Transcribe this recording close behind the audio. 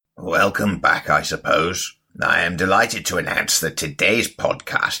Welcome back, I suppose. I am delighted to announce that today's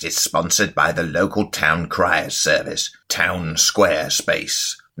podcast is sponsored by the local town criers service, Town Square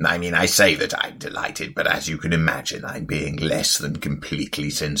Space. I say that I'm delighted, but as you can imagine, I'm being less than completely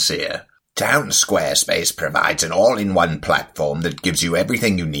sincere. Town Squarespace provides an all-in-one platform that gives you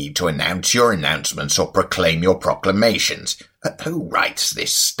everything you need to announce your announcements or proclaim your proclamations. Who writes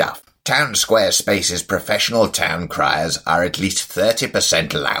this stuff? Town Squarespace's professional town criers are at least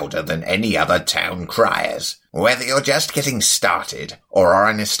 30% louder than any other town criers. Whether you're just getting started or are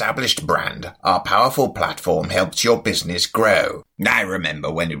an established brand, our powerful platform helps your business grow. I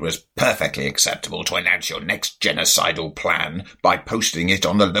remember when it was perfectly acceptable to announce your next genocidal plan by posting it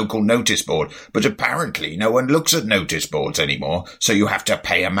on the local notice board, but apparently no one looks at notice boards anymore, so you have to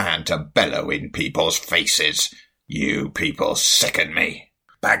pay a man to bellow in people's faces. You people sicken me.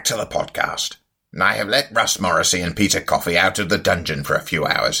 Back to the podcast. I have let Russ Morrissey and Peter Coffey out of the dungeon for a few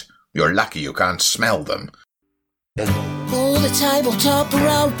hours. You're lucky you can't smell them. All the tabletop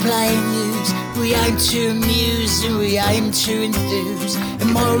role-playing news, we aim to amuse and we aim to enthuse.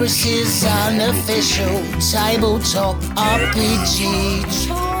 And Morris's unofficial tabletop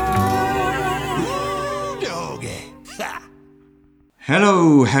RPG.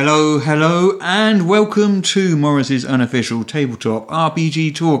 Hello, and welcome to Morris's unofficial tabletop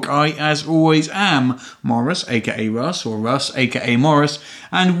RPG talk. I, as always, am Morris, aka Russ, or Russ, aka Morris,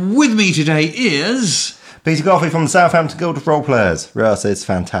 and with me today is... Peter Coffey from the Southampton Guild of Role Players. Russ, it's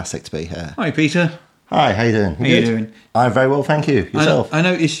fantastic to be here. Hi, Peter. Hi, how you doing? How you doing? I'm very well, thank you. Yourself? I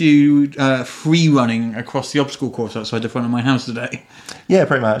noticed you free running across the obstacle course outside the front of my house today. Yeah,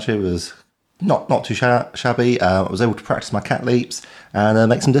 pretty much. It was not too shabby. I was able to practice my cat leaps and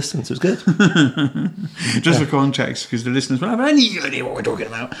make some distance. It was good. Just for context, because the listeners won't have any idea what we're talking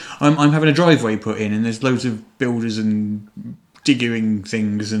about. I'm having a driveway put in, and there's loads of builders and digging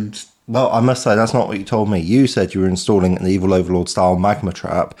things and... Well, I must say, that's not what you told me. You said you were installing an Evil Overlord-style magma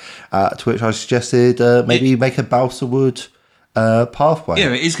trap, to which I suggested maybe make a balsa wood pathway.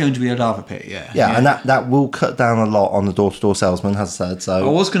 Yeah, it is going to be a lava pit, yeah. Yeah, and that will cut down a lot on the door-to-door salesman, as I said. So I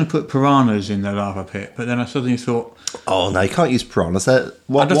was going to put piranhas in the lava pit, but then I suddenly thought... Oh, no, you can't use piranhas. I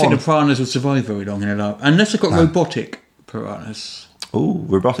don't think the piranhas would survive very long in a lava... Unless they've got robotic piranhas. Ooh,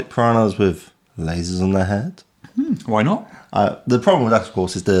 robotic piranhas with lasers on their head? Why not? The problem with that, of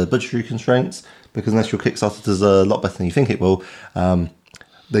course, is the budgetary constraints, because unless your Kickstarter does a lot better than you think it will,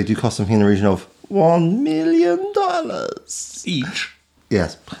 they do cost something in the region of $1 million. Each?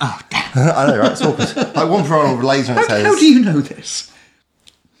 Yes. Oh, damn. I know, right? It's awkward. Like one piranha with a laser and it says... How do you know this?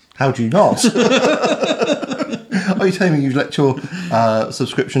 How do you not? Are you telling me you've let your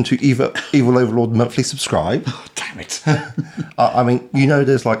subscription to Evil Overlord monthly subscribe? Oh, damn it. I mean, you know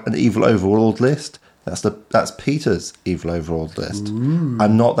there's like an Evil Overlord list? That's Peter's Evil Overlord list. Ooh.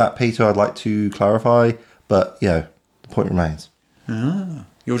 I'm not that Peter, I'd like to clarify, but, the point remains. Ah,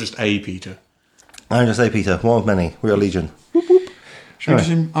 you're just a Peter. I'm just a Peter, one of many. We are Legion. Whoop, whoop. Shall we do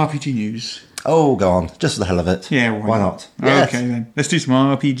some RPG news? Oh, go on. Just for the hell of it. Yeah, why not? Yes. Okay, then. Let's do some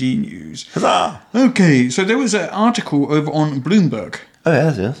RPG news. Huzzah! Okay, so there was an article over on Bloomberg. Oh,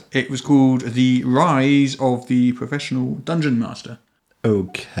 yes. It was called The Rise of the Professional Dungeon Master.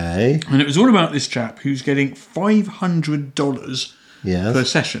 Okay. And it was all about this chap who's getting $500 per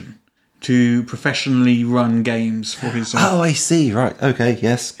session to professionally run games for his... Oh, I see. Right. Okay.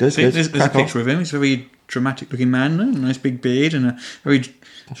 Yes. Good. See, there's a picture of him. He's a very dramatic looking man. A nice big beard and a very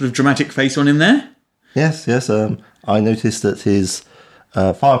sort of dramatic face on him there. Yes. I noticed that his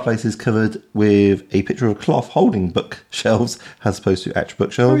fireplace is covered with a picture of a cloth holding bookshelves as opposed to actual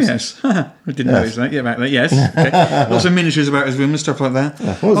bookshelves. Oh, yes. I didn't notice that. Yeah, about that. Yes. Okay. Lots of miniatures about his room and stuff like that.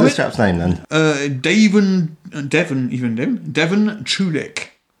 Yeah. What was this chap's name then? Devon Chulik.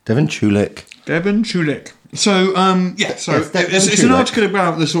 Devon Chulik. So, it's an article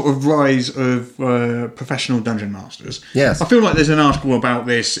about the sort of rise of professional dungeon masters. Yes. I feel like there's an article about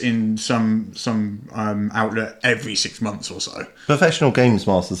this in some outlet every 6 months or so. Professional games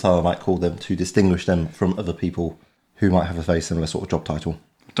masters, how I might call them, to distinguish them from other people who might have a very similar sort of job title.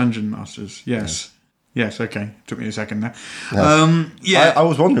 Dungeon masters, yes. Yes, okay. Took me a second there. Yes. I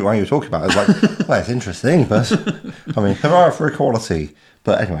was wondering why you were talking about it. I was like, well, it's interesting, but I mean, hurrah for equality.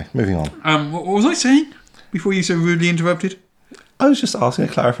 But anyway, moving on. What was I saying before you so rudely interrupted? I was just asking a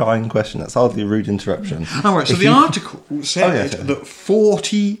clarifying question. That's hardly a rude interruption. All right, so the article said that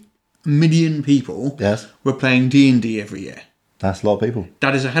 40 million people were playing D&D every year. That's a lot of people.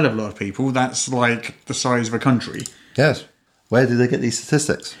 That is a hell of a lot of people. That's like the size of a country. Yes. Where did they get these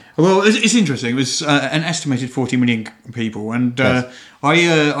statistics? Well, it's interesting. It was an estimated 40 million people, and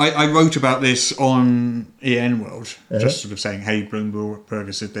I wrote about this on EN World, just sort of saying, "Hey, Bloomberg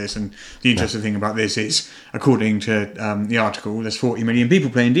has said this," and the interesting thing about this is, according to the article, there's 40 million people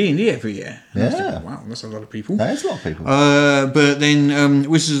playing D&D every year. And I was thinking, wow, that's a lot of people. That is a lot of people. But then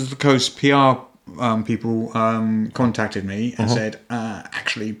Wizards of the Coast PR people contacted me and said,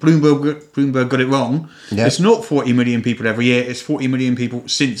 actually, Bloomberg got it wrong. Yeah. It's not 40 million people every year, it's 40 million people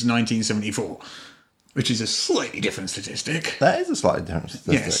since 1974, which is a slightly different statistic. That is a slightly different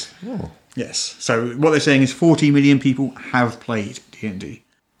statistic. Yes. So what they're saying is 40 million people have played D&D,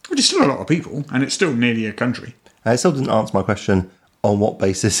 which is still a lot of people, and it's still nearly a country. It still didn't answer my question, on what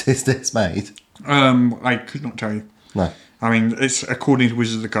basis is this made? I could not tell you. No. I mean, it's according to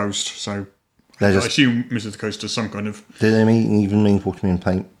Wizards of the Coast, so I assume Wizards of the Coast does some kind of... Did they even mean 40 million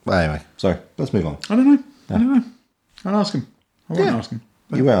playing? Well, anyway, sorry, let's move on. I don't know. I'll ask him. I won't ask him.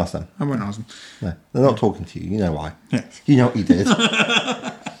 You won't ask them? I won't ask them. No, they're not talking to you. You know why. Yes. You know what you did.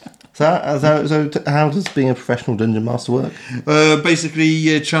 So how does being a professional dungeon master work?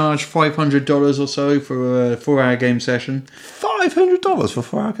 Basically, charge $500 or so for a 4-hour game session. $500 for a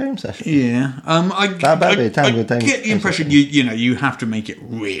 4-hour game session? Yeah. I get the impression you have to make it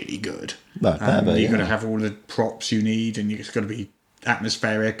really good. No, you've got to have all the props you need, and it's got to be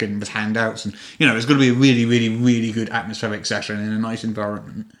atmospheric and with handouts, and it's got to be a really, really, really good atmospheric session in a nice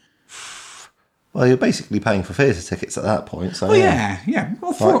environment. Well, you're basically paying for theatre tickets at that point. So yeah.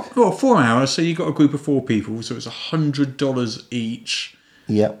 Well, 4 hours, so you've got a group of 4 people, so it's $100 each.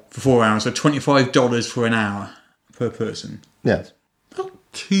 Yep. For 4 hours, so $25 for an hour per person. Yes. Not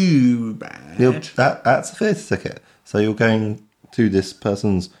too bad. That's a theatre ticket. So you're going to this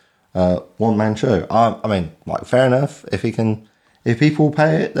person's one-man show. I mean, fair enough. If people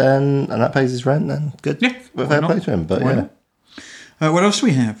pay it, then and that pays his rent, then good. Yeah. Fair play to him. But what else do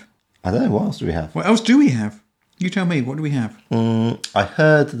we have? I don't know. What else do we have? What else do we have? You tell me. What do we have? I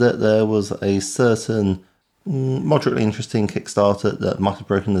heard that there was a certain moderately interesting Kickstarter that might have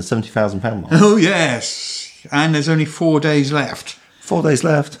broken the £70,000 mark. Oh, yes. And there's only 4 days left. 4 days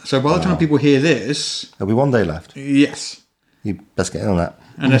left. So by the time people hear this... There'll be 1 day left. Yes. You best get in on that.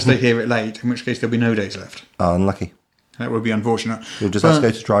 Unless they hear it late, in which case there'll be no days left. Oh, unlucky. That would be unfortunate. You'll just have to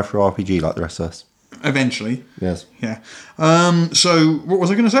go to Drive-Thru RPG like the rest of us. Eventually. Yes. Yeah. So, what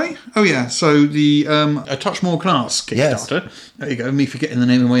was I going to say? Oh, yeah. So, the A Touch More Class Kickstarter. Yes. There you go. Me forgetting the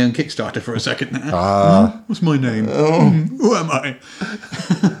name of my own Kickstarter for a second there. What's my name? Who am I?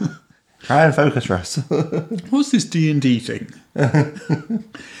 Try and focus, Russ. What's this D&D thing?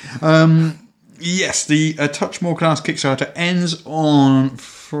 Yes, the A Touch More Class Kickstarter ends on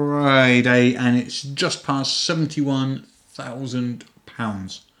Friday, and it's just past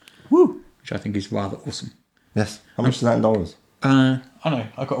 £71,000. Woo! Which I think is rather awesome. Yes. How much is that in dollars? I know.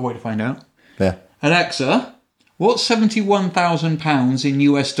 I've got a way to find out. Yeah. Alexa, what's £71,000 in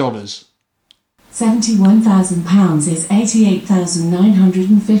US dollars? £71,000 is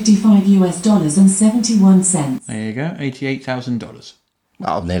 $88,955 US dollars and 71 cents. There you go, $88,000.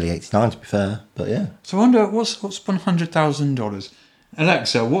 Oh, nearly 89 to be fair, but yeah. So I wonder what's $100,000.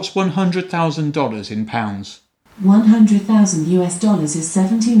 Alexa, what's $100,000 in pounds? 100,000 US dollars is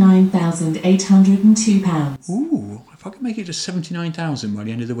 £79,802. Ooh, if I could make it to 79,000 by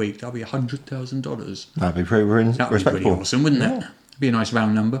the end of the week, that'll be $100,000. That'd be pretty respectable. That'd be pretty awesome, wouldn't it? It'd be a nice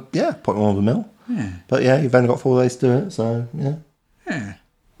round number. Yeah, £0.1 Yeah. But yeah, you've only got 4 days to do it, so yeah. Yeah.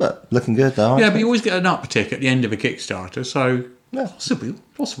 But looking good though. Yeah, but you always get an uptick at the end of a Kickstarter, so yeah.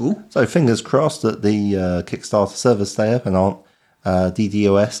 Possible. So fingers crossed that the Kickstarter servers stay up and aren't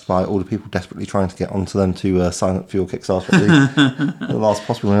DDoS'd by all the people desperately trying to get onto them to sign up for your Kickstarter at the last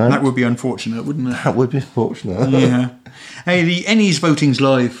possible moment. That would be unfortunate, wouldn't it? That would be unfortunate. Yeah. Hey, the Ennies voting's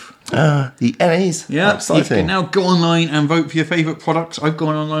live. The Ennies? Yeah, exciting. You can now go online and vote for your favourite products. I've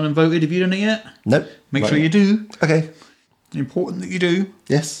gone online and voted. Have you done it yet? Nope. Make sure you do. Okay. Important that you do.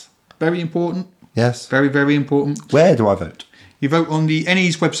 Yes. Very important. Yes. Very, very important. Where do I vote? You vote on the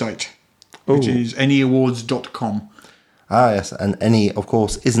Ennies website, which is EnnieAwards.com. Ah, yes, and Ennie, of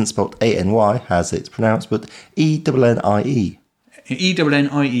course, isn't spelled A-N-Y, as it's pronounced, but E-N-N-I-E.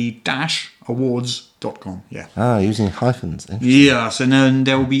 E-N-N-I-E-awards.com, yeah. Ah, using hyphens. Yes, and then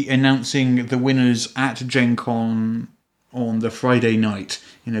they'll be announcing the winners at Gen Con on the Friday night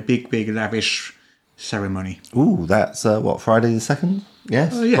in a big, lavish ceremony. Ooh, that's, Friday the 2nd?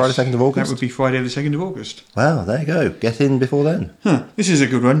 Yes, yes, Friday 2nd of August. That would be Friday the 2nd of August. Well, there you go. Get in before then. This is a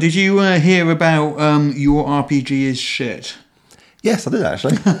good one. Did you hear about Your RPG is Shit? Yes, I did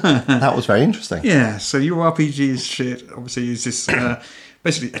actually. That was very interesting. Yeah, so Your RPG is Shit, obviously, is this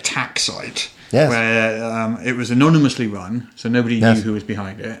basically attack site. Yes. Where it was anonymously run, so nobody Yes. knew who was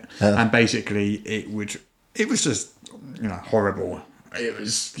behind it, Yeah. and basically it was just horrible. It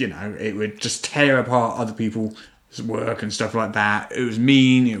was it would just tear apart other people's work and stuff like that. It was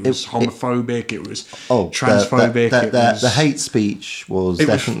mean. It was homophobic. It was transphobic. The hate speech was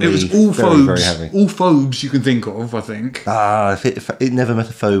definitely it was all very, phobes, very heavy. all phobes you can think of. I think. If it never met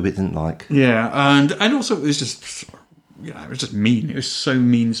a phobe it didn't like. Yeah, and also it was just. It was just mean. It was so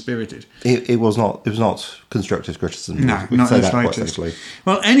mean-spirited. It was not constructive criticism. No, we can not say in the that quite slightest. safely.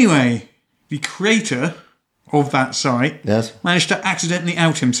 Well, anyway, the creator of that site Yes. managed to accidentally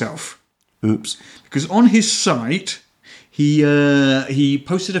out himself Oops. because on his site he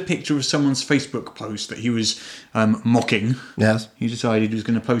posted a picture of someone's Facebook post that he was mocking. Yes. He decided he was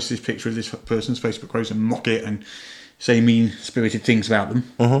going to post this picture of this person's Facebook post and mock it and say mean-spirited things about them.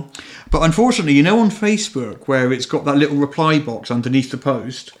 Mm-hmm. But unfortunately, on Facebook where it's got that little reply box underneath the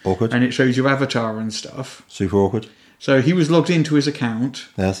post, Awkward. and it shows your avatar and stuff. Super awkward. So he was logged into his account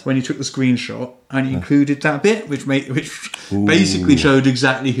Yes. when he took the screenshot, and he included that bit, which basically showed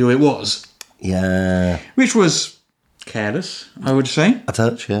exactly who it was, Yeah. which was careless, I would say. A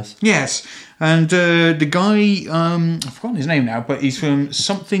touch, yes. Yes, and the guy, I've forgotten his name now, but he's from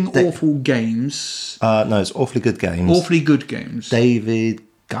Something Awful Games. No, it's Awfully Good Games. Awfully Good Games. David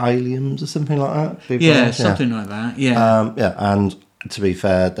Gilliams or something like that. Yeah, something like that. Yeah. Yeah, and to be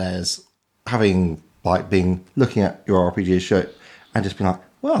fair, there's having been looking at your RPG show and just being like,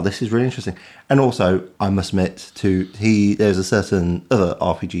 wow, this is really interesting. And also, I must admit, there's a certain other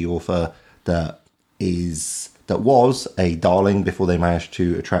RPG author that was a darling before they managed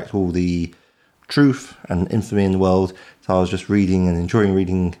to attract all the truth and infamy in the world. So I was just reading and enjoying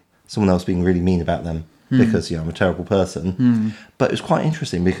reading someone else being really mean about them because I'm a terrible person. But it was quite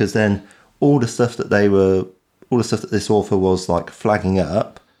interesting because then all the stuff that this author was flagging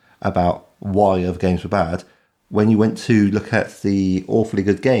up about why other games were bad, when you went to look at the Awfully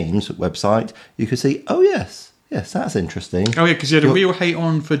Good Games website, you could see, oh yes, that's interesting. Oh yeah, because he had a real hate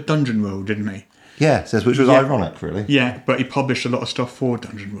on for Dungeon World, didn't he? Yes, which was ironic, really. Yeah, but he published a lot of stuff for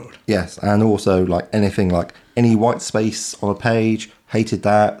Dungeon World. Yes, and also anything any white space on a page, hated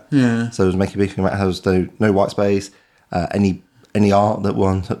that. Yeah. So it was making a big thing about how there's no white space. Any art that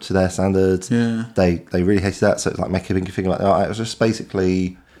wasn't up to their standards, Yeah. they really hated that. So it's making a big thing about the art. It was just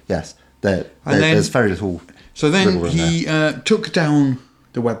basically there's very little. So then wiggle room he took down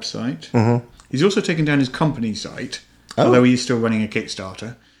the website. Mm-hmm. He's also taken down his company site, although he's still running a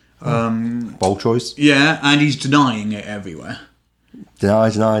Kickstarter. Bold choice. Yeah, and he's denying it everywhere. Deny.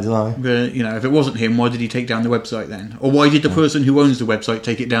 But, if it wasn't him, why did he take down the website then? Or why did the person who owns the website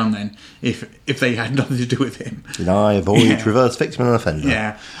take it down then, if they had nothing to do with him? Deny, avoid, reverse, victim and offender.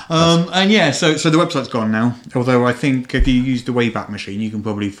 Yeah. So the website's gone now. Although I think if you use the Wayback Machine, you can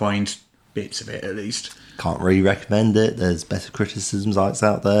probably find bits of it at least. Can't really recommend it. There's better criticism sites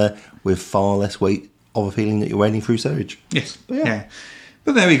out there with far less weight of a feeling that you're wading through sewage. Yes. Yeah.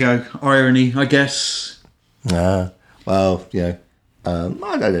 But there we go. Irony, I guess. Well, I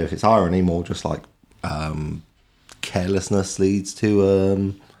don't know if it's irony, more just carelessness leads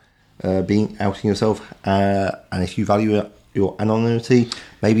to being outing yourself. And if you value your anonymity,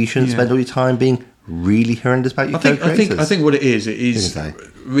 maybe you shouldn't spend all your time being really horrendous about your co-creators. I think what it is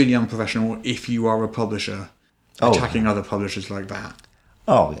really unprofessional if you are a publisher attacking other publishers like that.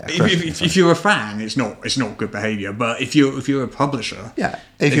 Oh yeah. If you're a fan, it's not good behaviour. But if you're a publisher,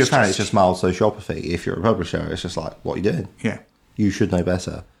 if you're a fan, it's just mild sociopathy. If you're a publisher, it's just what are you doing? Yeah, you should know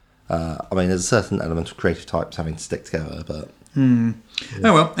better. There's a certain element of creative types having to stick together, but Oh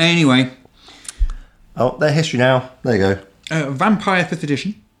well. Anyway, their history now. There you go. Vampire 5th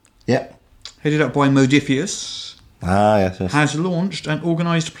edition, Yep. headed up by Modifius, Yes. has launched an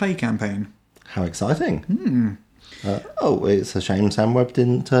organised play campaign. How exciting! It's a shame Sam Webb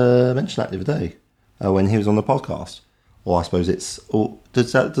didn't mention that the other day when he was on the podcast. Or I suppose would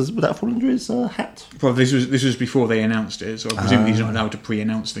that fall under his hat? Well, this was before they announced it, so I presume he's not allowed to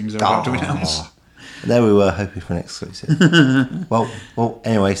pre-announce things they're about to announce. There we were hoping for an exclusive. well.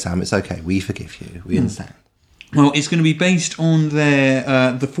 Anyway, Sam, it's okay. We forgive you. We understand. Well, it's going to be based on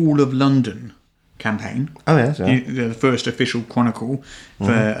their The Fall of London campaign. Oh yes, yeah. The first official chronicle for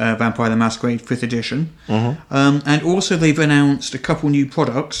Vampire the Masquerade 5th edition. And also they've announced a couple new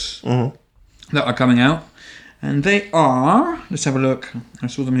products that are coming out. And they are, let's have a look, I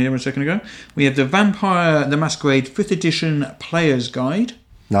saw them here a second ago. We have the Vampire the Masquerade 5th edition Player's Guide.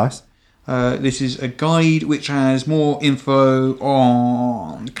 Nice. This is a guide which has more info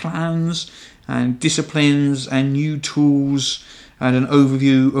on clans and disciplines and new tools and an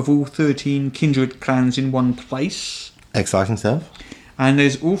overview of all 13 Kindred clans in one place. Exciting stuff. And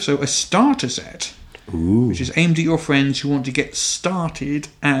there's also a starter set, which is aimed at your friends who want to get started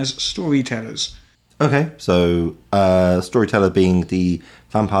as storytellers. Okay, so storyteller being the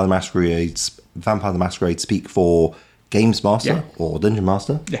Vampire the Masquerade speak for Games Master or Dungeon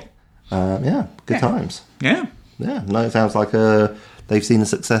Master. Yeah. Good times. Yeah. Yeah, no, it sounds like they've seen the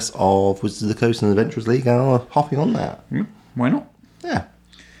success of Wizards of the Coast and Adventurers League and are hopping on that. Why not? Yeah,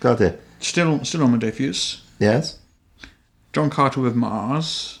 good idea. Still on Modiphius. Yes. John Carter of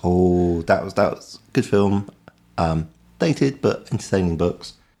Mars. Oh, that was a good film. Dated but entertaining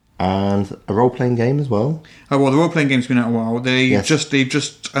books. And a role-playing game as well. Oh, well, the role-playing game's been out a while. They've just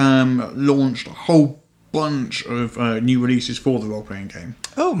launched a whole bunch of new releases for the role-playing game.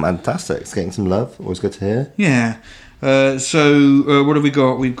 Oh, fantastic. It's getting some love. Always good to hear. Yeah. So what have we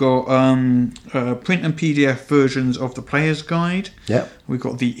got? We've got print and PDF versions of the Player's Guide. Yep. We've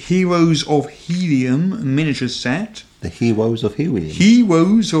got the Heroes of Helium miniature set. The Heroes of Helium.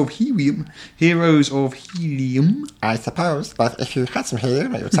 Heroes of Helium. Heroes of Helium. I suppose, but if you had some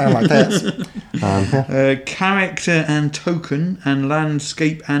helium, it would sound like this. Character and token and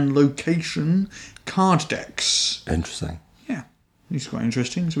landscape and location card decks. Interesting. Yeah, these are quite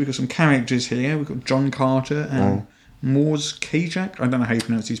interesting. So we've got some characters here. We've got John Carter and Mors Kajak. I don't know how you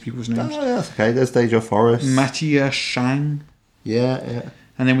pronounce these people's names. Oh, that's okay. There's Deja Forest. Mattia Shang. Yeah.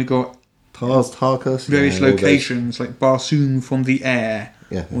 And then we've got Tarkus. various locations like Barsoom from the Air.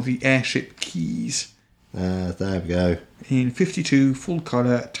 Yeah. Or the Airship Keys. There we go. In 52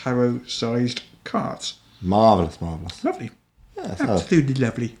 full-colour tarot-sized cards. Marvellous. Lovely. Yeah, so Absolutely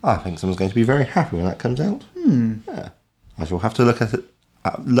lovely. I think someone's going to be very happy when that comes out. Yeah. I shall have to look at it.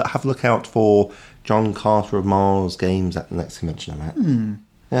 Have a look out for John Carter of Mars games at the next convention I'm at.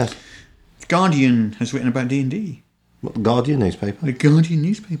 Yes. Guardian has written about D&D. What, the Guardian newspaper? The Guardian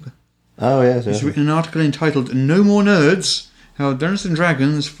newspaper. Oh, yes. He's written an article entitled "No More Nerds: How Dungeons and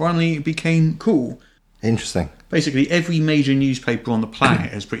Dragons Finally Became Cool." Interesting. Basically, every major newspaper on the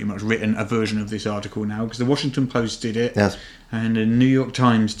planet has pretty much written a version of this article now, because the Washington Post did it, Yes. and the New York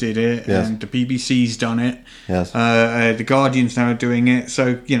Times did it, Yes. and the BBC's done it. Yes. The Guardian's now doing it.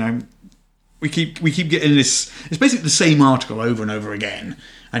 So we keep getting this. It's basically the same article over and over again,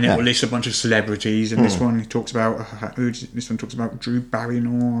 and it will list a bunch of celebrities. And this one talks about Drew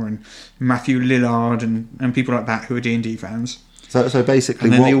Barrymore and Matthew Lillard and people like that who are D&D fans. So basically,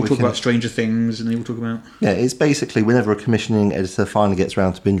 And then what they all we talk can- about Stranger Things, and they all talk about... Yeah, it's basically whenever a commissioning editor finally gets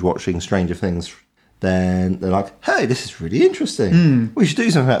around to binge watching Stranger Things, then they're like, "Hey, this is really interesting. We should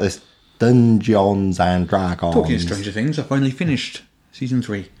do something about this. Dungeons and Dragons." Talking of Stranger Things, I finally finished Season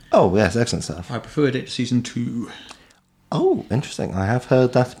 3. Oh, yes, excellent stuff. I preferred it to Season 2. Oh, interesting. I have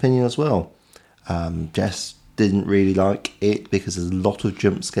heard that opinion as well. Jess didn't really like it because there's a lot of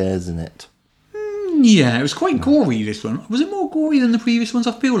jump scares in it. Yeah, it was quite gory, this one. Was it more gory than the previous ones?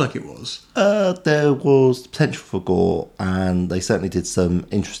 I feel like it was. There was potential for gore, and they certainly did some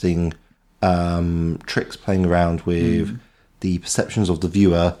interesting tricks playing around with the perceptions of the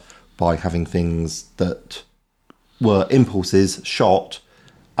viewer by having things that were impulses shot,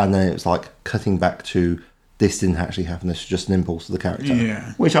 and then it was like cutting back to this didn't actually happen. This was just an impulse of the character,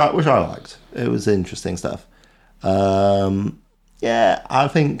 which I liked. It was interesting stuff. I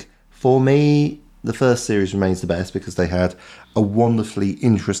think for me, the first series remains the best because they had a wonderfully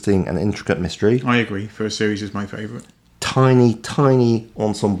interesting and intricate mystery. I agree. First series is my favourite. Tiny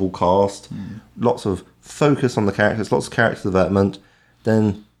ensemble cast. Lots of focus on the characters, lots of character development.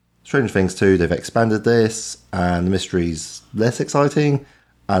 Then Stranger Things 2, they've expanded this, and the mystery's less exciting.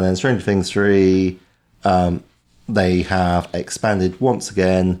 And then Stranger Things 3, they have expanded once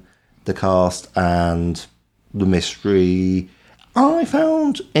again the cast and the mystery. I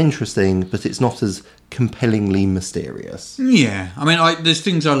found interesting, but it's not as compellingly mysterious. Yeah, I mean, there's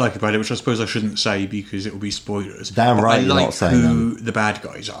things I like about it, which I suppose I shouldn't say because it will be spoilers. Damn But right I you're like not saying who the bad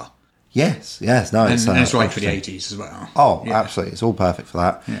guys are. Yes, no, And it's it's right for the interesting. 80s as well. Oh, Yeah. absolutely. It's all perfect for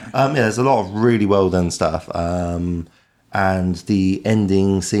that. Yeah. There's a lot of really well done stuff. And the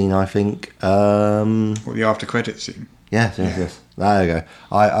ending scene, I think. Or the after credits scene. Yes. There you go.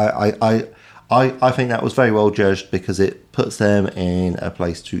 I think that was very well judged because it puts them in a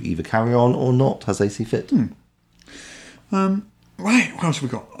place to either carry on or not as they see fit. Right, what else have we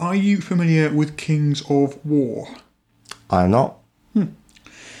got? Are you familiar with Kings of War? I am not.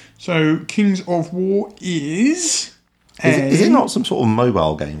 So, Kings of War is Is it not some sort of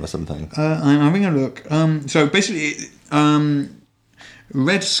mobile game or something? I'm having a look. So basically,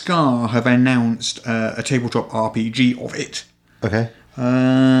 Red Scar have announced a tabletop RPG of it. Okay.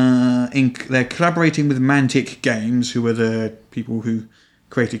 They're collaborating with Mantic Games, who are the people who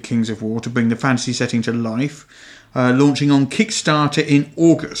created Kings of War, to bring the fantasy setting to life. launching on Kickstarter in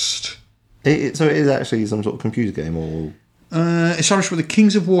August. So it is actually some sort of computer game, or Established with the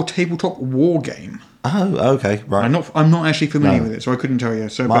Kings of War tabletop war game. oh, okay, right. I'm not actually familiar No. with it, so I couldn't tell you.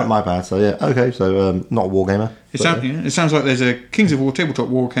 So My bad. So yeah, okay. So not a wargamer. it sounds like there's a Kings of War tabletop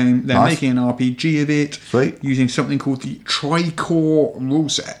war game. They're Nice. making an RPG of it, Sweet. using something called the Tricore rule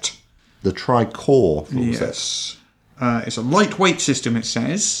set. The Tricore rule set. Yes, it's a lightweight system. It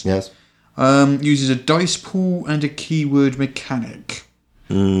says Yes. uses a dice pool and a keyword mechanic.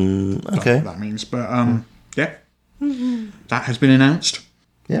 Okay. What that means, but yeah, that has been announced.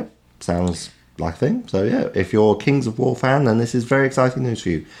 Yep. Sounds like a thing. So yeah, if you're a Kings of War fan, then this is very exciting news for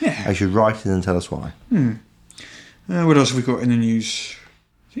you. Yeah. You should write in and tell us why. What else have we got in the news?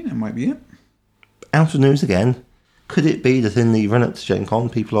 I think that might be it. Out of news again. Could it be that in the run up to Gen Con,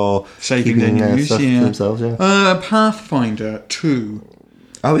 people are Saving keeping their news, stuff yeah. to themselves? Yeah. Pathfinder 2.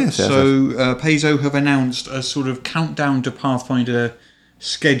 Oh yes. Yes, yes. So Paizo have announced a sort of countdown to Pathfinder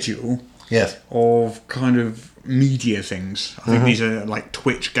schedule Yes. of kind of media things. I think these are like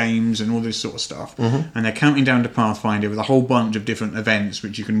Twitch games and all this sort of stuff. And they're counting down to Pathfinder with a whole bunch of different events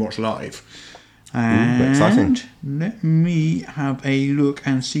which you can watch live. And exciting. let me have a look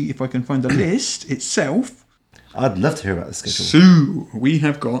and see if I can find the list itself. I'd love to hear about the schedule. So we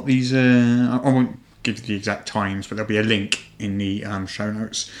have got these. I won't give you the exact times, but there'll be a link in the show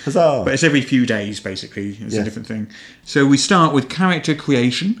notes. Huzzah. But it's every few days, basically. It's Yeah. a different thing. So we start with character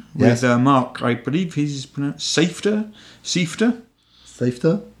creation with Yes. Mark. I believe he's pronounced Seifter. Safety?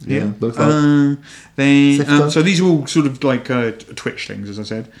 Yeah. Looks like. Then Sifter. so these are all sort of like Twitch things, as I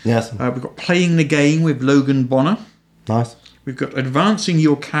said. Yes. We've got playing the game with Logan Bonner. Nice. We've got advancing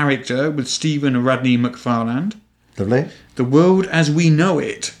your character with Stephen Radney McFarland. Lovely. The World as We Know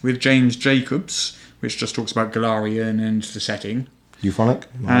It with James Jacobs, which just talks about Galarian and the setting. Euphonic.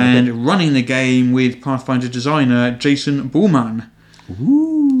 And Running the Game with Pathfinder designer Jason Bullman.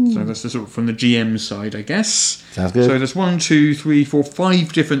 Ooh. So that's the sort of from the GM side, I guess. Sounds good. So there's 1, 2, 3, 4,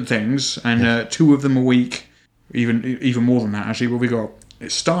 5 different things, and 2 of them a week. Even more than that, actually. What we got?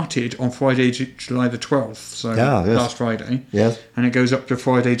 It started on Friday, July the 12th, so Yeah, yes. last Friday. Yes. And it goes up to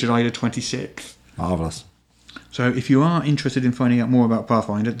Friday, July the 26th. Marvellous. So if you are interested in finding out more about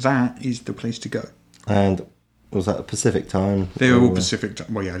Pathfinder, that is the place to go. And was that Pacific time? They were all Or- Pacific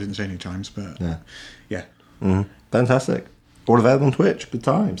time. Well, yeah, I didn't say any times, but Yeah. yeah. Fantastic. All available on Twitch. Good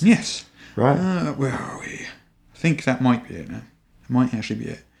times. Yes. Right. Where are we? I think that might be it now. It might actually be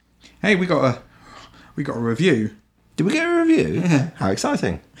it. Hey, we got a review. Did we get a review? Yeah. How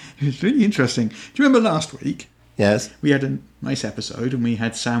exciting. It was really interesting. Do you remember last week? Yes. We had a nice episode and we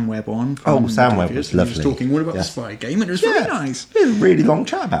had Sam Webb on. Oh, from Sam Webb Devious, was and he was lovely. talking all about Yes. the spy game, and it was very nice. It was a really long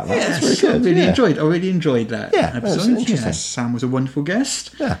chat about that. Yes, That's very good. I really enjoyed that Yeah, that was episode. interesting. Yes, Sam was a wonderful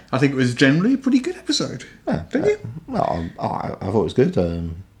guest. Yeah. I think it was generally a pretty good episode. Yeah. Don't you? Well, I thought it was good.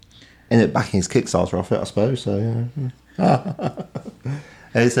 Ended up backing his Kickstarter off it, I suppose. So yeah.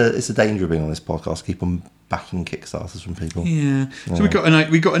 It's a danger of being on this podcast. Keep on backing Kickstarters from people. Yeah. So we got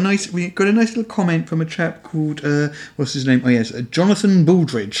a nice little comment from a chap called what's his name? Oh yes, Jonathan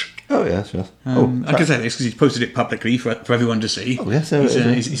Baldridge. Oh yes, yes. I can say this because he's posted it publicly for everyone to see. Oh, yes, so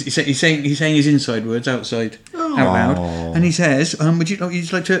he's saying his inside words out loud, and he says, "Would you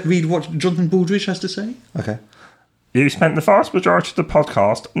like to read what Jonathan Baldridge has to say?" Okay. You spent the vast majority of the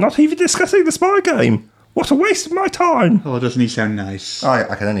podcast not even discussing the spy game. What a waste of my time. Oh, doesn't he sound nice?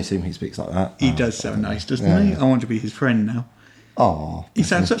 I can only assume he speaks like that. He does sound nice, doesn't he? I want to be his friend now. Oh, He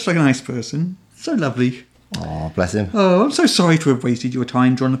sounds such like a nice person. So lovely. oh, bless him. Oh, I'm so sorry to have wasted your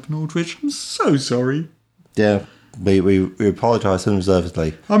time, Jonathan Aldridge. I'm so sorry. Yeah, we apologise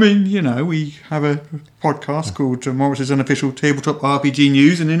unreservedly. I mean, we have a podcast called Morris's Unofficial Tabletop RPG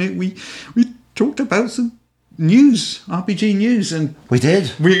News, and in it we talked about some news, RPG news, and We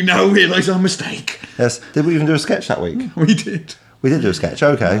did. we now realise our mistake. Yes. Did we even do a sketch that week? We did. We did do a sketch.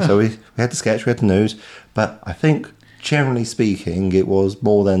 Okay, so we had the sketch, we had the news, but I think generally speaking, it was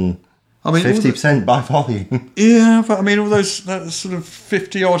more than 50% by volume. Yeah, but I mean, all those that sort of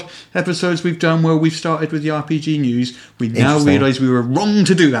 50-odd episodes we've done where we've started with the RPG news, we now Interesting. realise we were wrong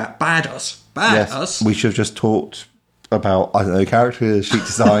to do that. Bad us. Yes, we should have just talked about, I don't know, character sheet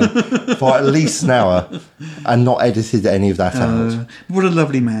design for at least an hour and not edited any of that out. What a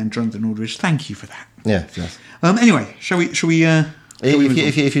lovely man, Jonathan Aldridge. Thank you for that. Yes, yes. Anyway, shall we?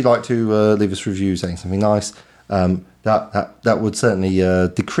 If you'd like to leave us a review saying something nice, that would certainly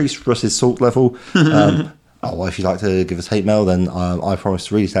decrease Russ's salt level. If you'd like to give us hate mail, then I promise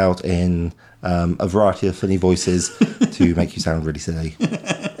to read it out in a variety of funny voices to make you sound really silly.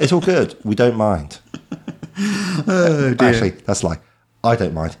 It's all good. We don't mind. Oh dear. Actually, that's a lie. I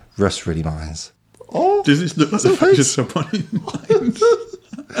don't mind. Russ really minds. Oh, Does this look like the face of someone in mind?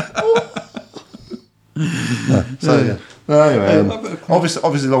 Anyway,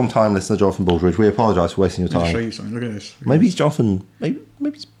 obviously, long-time listener Jonathan Baldridge. We apologise for wasting your I'll show time. you something. Look at this. Maybe it's Jonathan. Maybe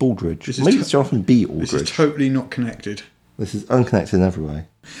it's Baldridge. This is Maybe it's Jonathan B. This is Aldridge. totally not connected. This is unconnected in every way.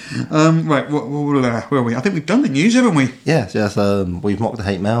 Right, where are we? I think we've done the news, haven't we? Yes. We've mocked the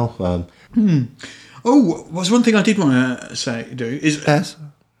hate mail. Oh, was one thing I did want to do is Yes.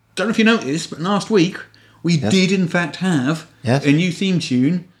 don't know if you noticed, but last week we did in fact have a new theme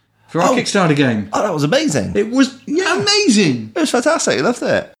tune for our Kickstarter game. Oh, that was amazing. It was amazing. It was fantastic. I loved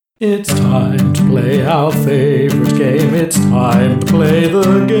it. It's time to play our favourite game. It's time to play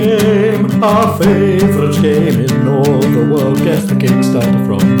the game. Our favourite game in all the world. Guess the Kickstarter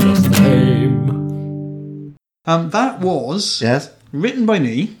from just the name. That was Yes. written by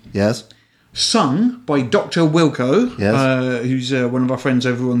me, Yes. sung by Dr. Wilco, Yes. who's one of our friends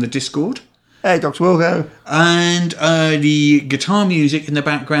over on the Discord. Hey, Dr. Wilco. And the guitar music in the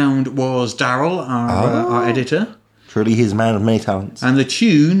background was Daryl, our editor. Truly, he's a man of many talents. And the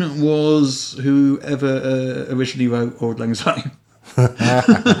tune was whoever originally wrote Auld Lang Syne.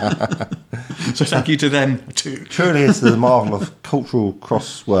 So thank you to them too. Truly, it's the marvel of cultural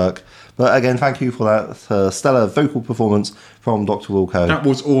crosswork. But again, thank you for that stellar vocal performance from Dr. Wilco. That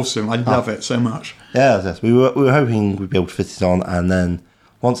was awesome. I love it so much. Yes. We were hoping we'd be able to fit it on, and then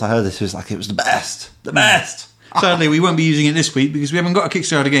once I heard this, it was the best. The best. Sadly, we won't be using it this week because we haven't got a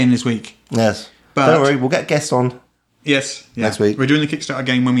Kickstarter game this week. Yes. But don't worry, we'll get guests on. Yes. Yeah. Next week. We're doing the Kickstarter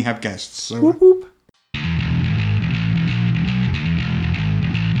game when we have guests. So. Whoop, whoop.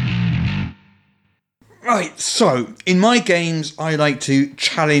 Right, so in my games, I like to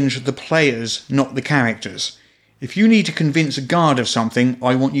challenge the players, not the characters. If you need to convince a guard of something,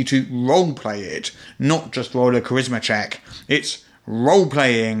 I want you to role-play it, not just roll a charisma check. It's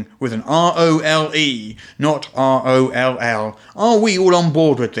role-playing with an R-O-L-E, not R-O-L-L. Are we all on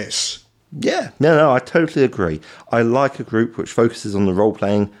board with this? Yeah, no, I totally agree. I like a group which focuses on the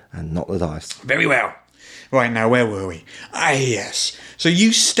role-playing and not the dice. Very well. Right, now, where were we? Ah, yes. So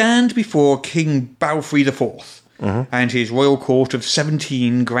you stand before King Balfrey IV and his royal court of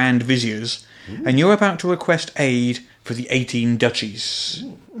 17 Grand Viziers, and you're about to request aid for the 18 duchies.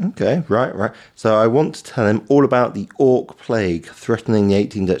 Okay, right. So I want to tell him all about the Orc Plague threatening the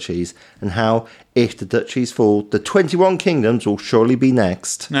 18 duchies, and how, if the duchies fall, the 21 kingdoms will surely be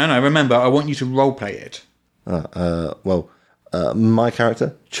next. No, remember, I want you to roleplay it. My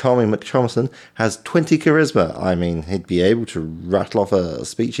character, Charming McChomerson, has 20 charisma. I mean, he'd be able to rattle off a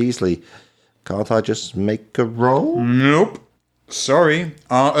speech easily. Can't I just make a roll? Nope. Sorry.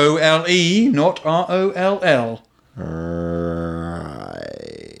 R-O-L-E, not R-O-L-L. Right.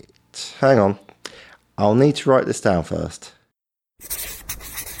 Hang on. I'll need to write this down first.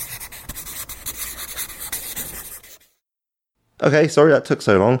 Okay, sorry that took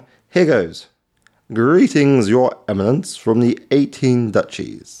so long. Here goes. Greetings, Your Eminence, from the 18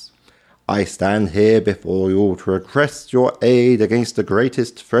 duchies. I stand here before you to request your aid against the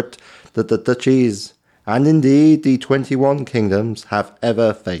greatest threat that the duchies, and indeed the 21 kingdoms, have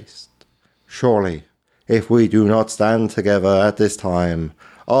ever faced. Surely, if we do not stand together at this time,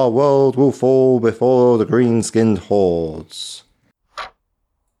 our world will fall before the green-skinned hordes.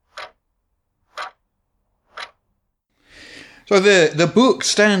 So the book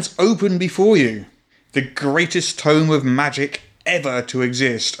stands open before you. The greatest tome of magic ever to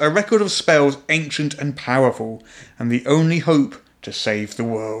exist. A record of spells ancient and powerful, and the only hope to save the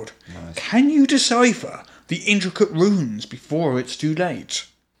world. Nice. Can you decipher the intricate runes before it's too late?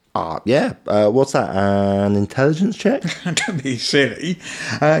 Yeah. What's that? An intelligence check? Don't be silly.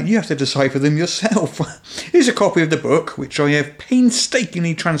 You have to decipher them yourself. Here's a copy of the book, which I have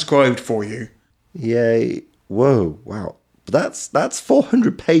painstakingly transcribed for you. Yay. Whoa, wow. That's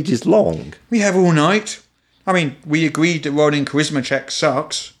 400 pages long. We have all night. I mean, we agreed that rolling charisma checks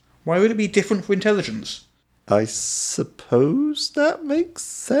sucks. Why would it be different for intelligence? I suppose that makes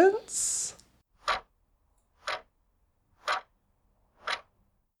sense.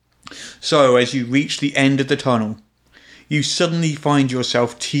 So, as you reach the end of the tunnel, you suddenly find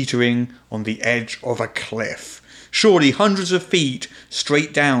yourself teetering on the edge of a cliff, surely hundreds of feet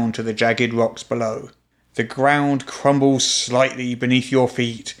straight down to the jagged rocks below. The ground crumbles slightly beneath your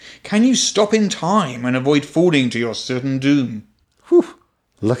feet. Can you stop in time and avoid falling to your certain doom? Whew.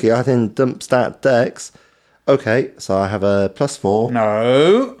 Lucky I didn't dump stat dex. Okay, so I have a +4.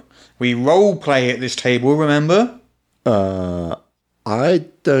 No. We role play at this table, remember? I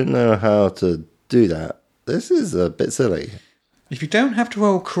don't know how to do that. This is a bit silly. If you don't have to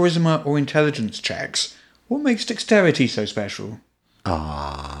roll charisma or intelligence checks, what makes dexterity so special?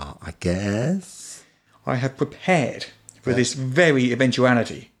 I guess. I have prepared for this very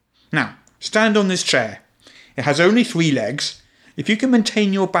eventuality. Now, stand on this chair. It has only 3 legs. If you can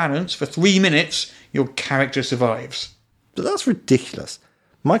maintain your balance for 3 minutes, your character survives. But that's ridiculous.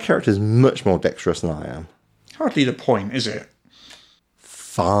 My character is much more dexterous than I am. Hardly the point, is it?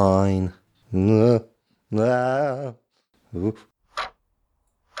 Fine. Oof.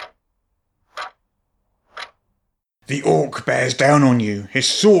 The orc bears down on you, his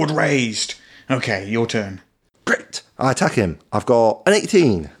sword raised. Okay, your turn. Great. I attack him. I've got an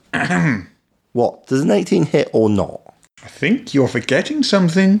 18. What? Does an 18 hit or not? I think you're forgetting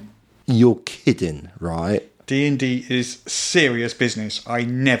something. You're kidding, right? D&D is serious business. I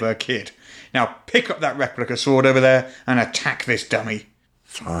never kid. Now pick up that replica sword over there and attack this dummy.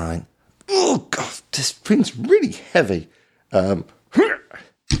 Fine. Oh, God, this thing's really heavy. There.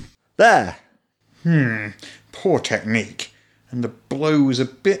 Poor technique. And the blow's a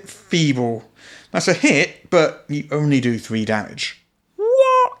bit feeble. That's a hit, but you only do 3 damage.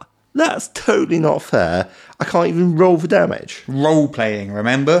 What? That's totally not fair. I can't even roll for damage. Role-playing,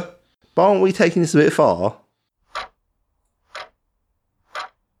 remember? But aren't we taking this a bit far?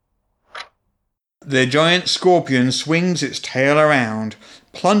 The giant scorpion swings its tail around,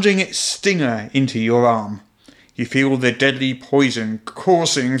 plunging its stinger into your arm. You feel the deadly poison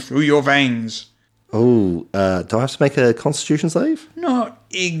coursing through your veins. Oh, do I have to make a constitution save? Not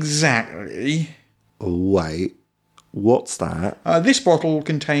exactly. Wait, what's that? This bottle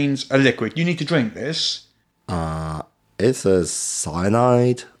contains a liquid. You need to drink this. It says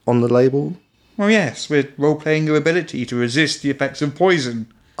cyanide on the label. Well, yes, we're role-playing your ability to resist the effects of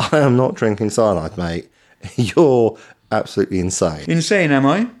poison. I am not drinking cyanide, mate. You're absolutely insane. Insane, am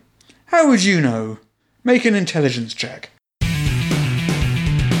I? How would you know? Make an intelligence check.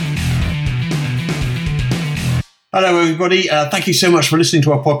 Hello, everybody. Thank you so much for listening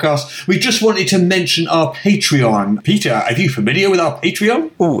to our podcast. We just wanted to mention our Patreon. Peter, are you familiar with our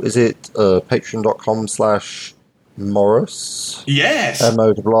Patreon? Oh, is it patreon.com/Morris? Yes.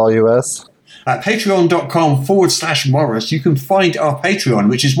 MORRUS. At patreon.com/Morris, you can find our Patreon,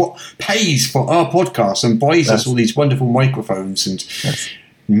 which is what pays for our podcast and buys us all these wonderful microphones and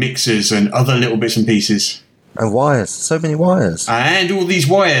mixers and other little bits and pieces. And wires. So many wires. And all these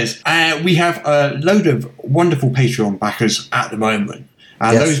wires. We have a load of wonderful Patreon backers at the moment.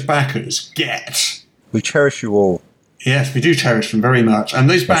 And those backers get... We cherish you all. Yes, we do cherish them very much. And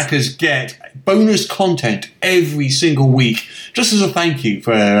those backers get bonus content every single week, just as a thank you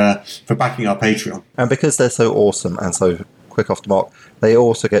for backing our Patreon. And because they're so awesome and so quick off the mark, they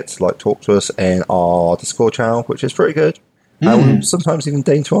also get to talk to us in our Discord channel, which is pretty good. And we sometimes even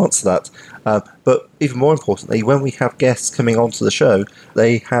deign to answer that. But even more importantly, when we have guests coming onto the show,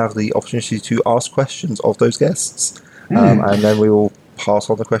 they have the opportunity to ask questions of those guests. And then we will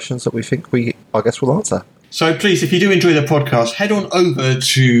pass on the questions that we think our guests will answer. So please, if you do enjoy the podcast, head on over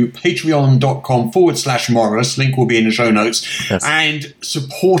to patreon.com/Morris. Link will be in the show notes. Yes. And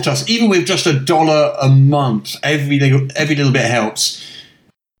support us, even with just $1 a month. Every little bit helps.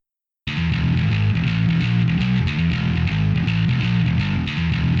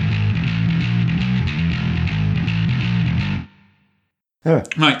 Yeah.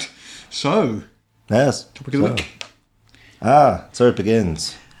 Right. So. Yes. Topic of the week. So it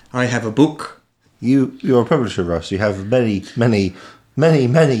begins. I have a book. You're a publisher, Russ. You have many books.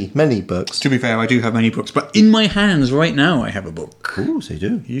 To be fair, I do have many books, but in my hands right now, I have a book. Oh, so you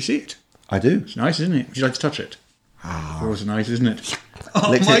do. You see it? I do. It's nice, isn't it? Would you like to touch it? Oh, it's nice, isn't it? Oh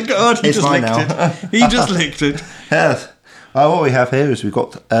licked my it. God! He It's just mine licked now. it. He just licked it. Yes. What we have here is we've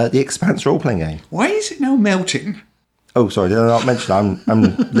got the Expanse role-playing game. Why is it now melting? Oh, sorry, did I not mention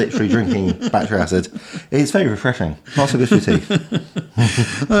I'm literally drinking battery acid. It's very refreshing. Not so good for your teeth.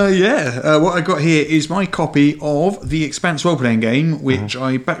 What I got here is my copy of the Expanse role-playing game, which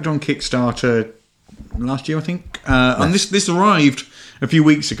I backed on Kickstarter last year, I think. And this arrived a few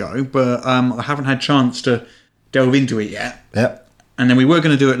weeks ago, but I haven't had a chance to delve into it yet. Yep. And then we were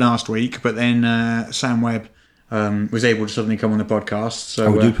going to do it last week, but then Sam Webb was able to suddenly come on the podcast. So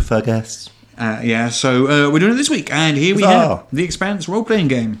we do prefer guests. So we're doing it this week, and here we have the Expanse role-playing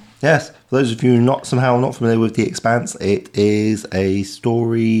game. Yes, for those of you not familiar with the Expanse, it is a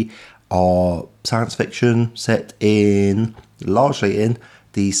story of science fiction set largely in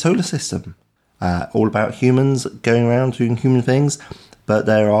the solar system. All about humans going around doing human things, but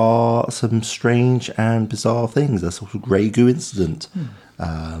there are some strange and bizarre things. A sort of grey goo incident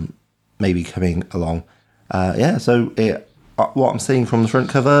maybe coming along. What I'm seeing from the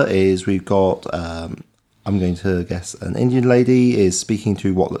front cover is we've got, I'm going to guess, an Indian lady is speaking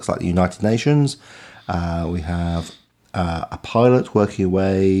to what looks like the United Nations. We have a pilot working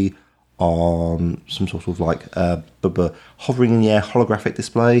away on some sort of like hovering in the air holographic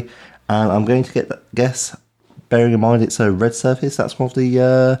display, and I'm going to guess, bearing in mind it's a red surface, that's one of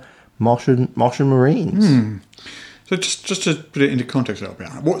the Martian Marines. So just to put it into context a little bit,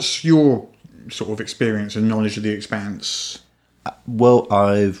 what's your sort of experience and knowledge of The Expanse? Well,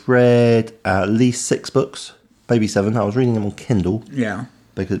 I've read at least 6 books, maybe 7. I was reading them on Kindle. Yeah.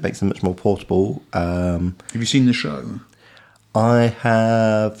 Because it makes them much more portable. Have you seen the show? I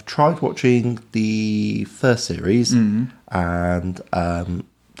have tried watching the first series, and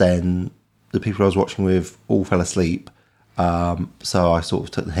then the people I was watching with all fell asleep, so I sort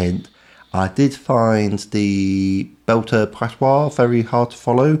of took the hint. I did find the Belter patois very hard to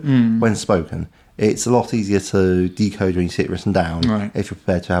follow when spoken. It's a lot easier to decode when you see it written down if you're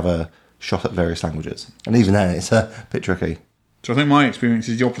prepared to have a shot at various languages. And even then, it's a bit tricky. So I think my experience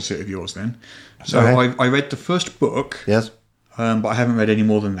is the opposite of yours then. So I read the first book. Yes. But I haven't read any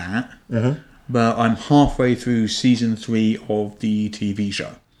more than that. Mm-hmm. But I'm halfway through season 3 of the TV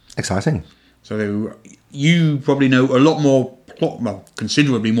show. Exciting. So you probably know a lot more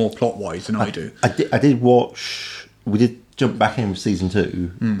considerably more plot-wise than I do. I did watch... We did jump back in with season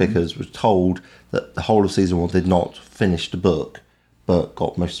 2 because we were told that the whole of season 1 did not finish the book, but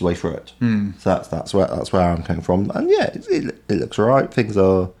got most of the way through it. So that's where I'm coming from. And yeah, it looks alright. Things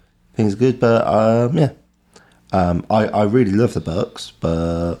are good, but I really love the books,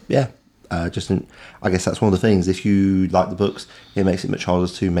 but yeah, I guess that's one of the things. If you like the books, it makes it much harder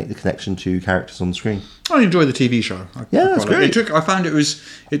to make the connection to characters on the screen. I enjoy the TV show. That's great. I found it was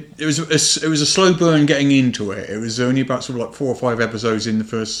a slow burn getting into it. It was only about sort of like 4 or 5 episodes in the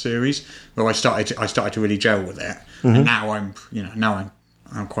first series where I started to really gel with it, and now I'm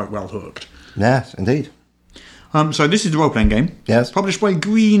quite well hooked. Yes, indeed. So this is the role playing game. Yes. Published by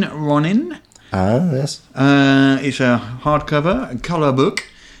Green Ronin. Yes. It's a hardcover, colour book,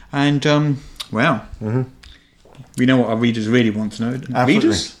 and we know what our readers really want to know. Absolutely.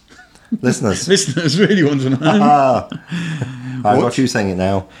 Readers? Listeners really want to know. I've got you saying it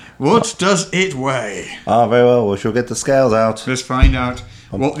now. What does it weigh? Very well. We shall get the scales out. Let's find out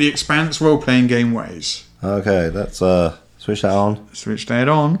what The Expanse role-playing game weighs. Okay, let's switch that on. Switch that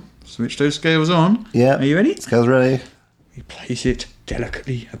on. Switch those scales on. Yeah. Are you ready? Scales ready. We place it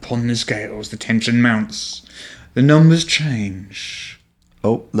delicately upon the scales. The tension mounts. The numbers change.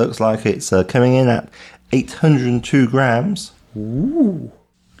 Oh, looks like it's coming in at 802 grams. Ooh.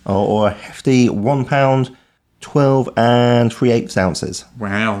 Or a hefty £1, 12 and 3/8 ounces.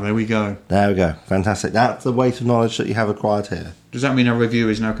 Wow, there we go. There we go. Fantastic. That's the weight of knowledge that you have acquired here. Does that mean our review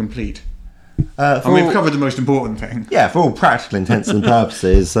is now complete? We've covered the most important thing. Yeah, for all practical intents and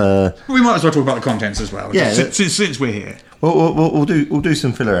purposes. We might as well talk about the contents as well. Yeah, since we're here. We'll do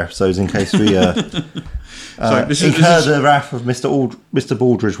some filler episodes in case we this incur the wrath of Mr.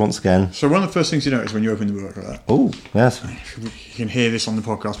 Baldridge once again. So one of the first things you notice when you open the book like that. Oh, yes. You can hear this on the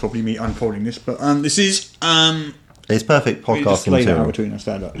podcast, probably me unfolding this, but this is it's perfect podcasting material between us.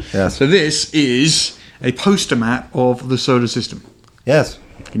 Yes. So this is a poster map of the solar system. Yes.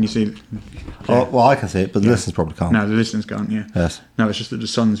 Can you see it? Yeah. Well, I can see it, but the listeners probably can't. No, the listeners can't, yeah. Yes. No, it's just that the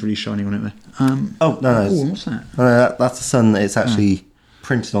sun's really shining on it there. No. What's that? No, that's the sun. It's actually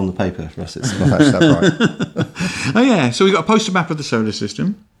printed on the paper for us. It's not actually that bright. Oh, yeah. So we've got a poster map of the solar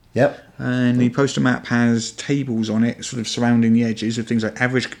system. Yep. And the poster map has tables on it, sort of surrounding the edges of things like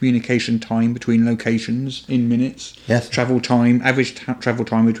average communication time between locations in minutes. Yes. Travel time, average travel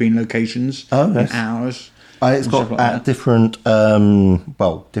time between locations in hours. It's got at different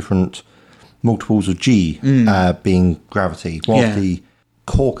multiples of G being gravity. One of the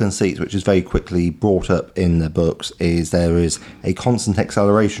core conceits, which is very quickly brought up in the books, is there is a constant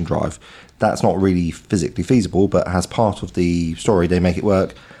acceleration drive. That's not really physically feasible, but as part of the story, they make it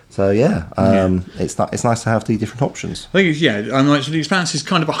work. So it's nice to have the different options. I think so The Expanse is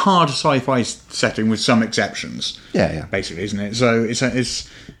kind of a hard sci-fi setting with some exceptions. Yeah. Basically, isn't it? So it's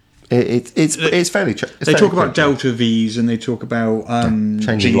fairly. They talk about delta V's and they talk about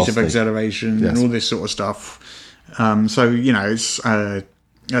G's of acceleration and all this sort of stuff. It's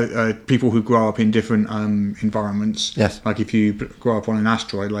people who grow up in different environments. Yes. Like if you grow up on an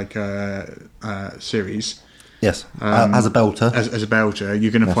asteroid, like Ceres. Yes. As a belter. As a belter,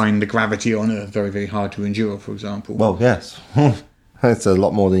 you're going to find the gravity on Earth very, very hard to endure, for example. Well, yes. It's a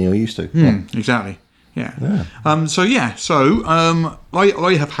lot more than you're used to. Exactly. Yeah. I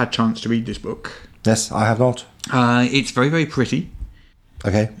have had chance to read this book. Yes, I have not. It's very, very pretty.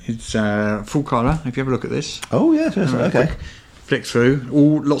 Okay. It's full colour. If you have a look at this. Oh, yes. Okay. Flick through.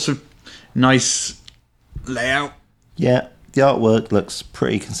 Lots of nice layout. Yeah, the artwork looks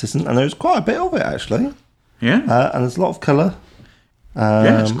pretty consistent, and there's quite a bit of it, actually. Yeah. And there's a lot of colour.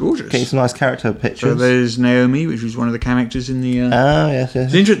 Yeah, it's gorgeous. Getting some nice character So pictures. there's Naomi, which was one of the characters in the... Yes.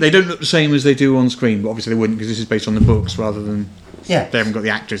 It's interesting. They don't look the same as they do on screen, but obviously they wouldn't because this is based on the books rather than... Yeah. They haven't got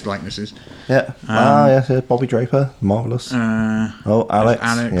the actors' likenesses. Yeah. Yes. Bobby Draper, marvellous. Alex.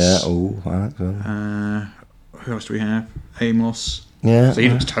 Yeah. Oh, Alex. Who else do we have? Amos. Yeah. So he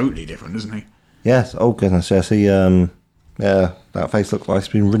looks totally different, doesn't he? Yes. Oh goodness. Yes. He. Yeah. That face looks like it's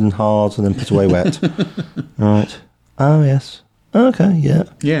been ridden hard and then put away wet. Right. Oh yes. Okay. Yeah.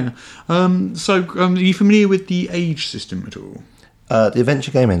 Yeah. So, are you familiar with the age system at all? The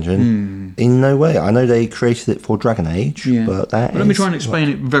Adventure Game Engine, in no way. I know they created it for Dragon Age, but that Let me try and explain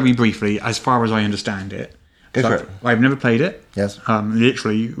it very briefly, as far as I understand it. Go for it. I've never played it. Yes.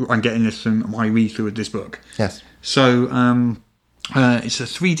 Literally, I'm getting this from my read through of this book. Yes. So, it's a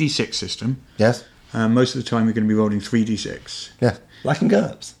 3d6 system. Yes. Most of the time, you're going to be rolling 3d6. Yes. Like in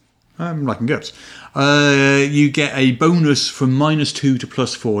GURPS. Like in GURPS. You get a bonus from -2 to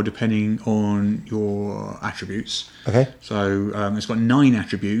 +4 depending on your attributes. Okay. So it's got 9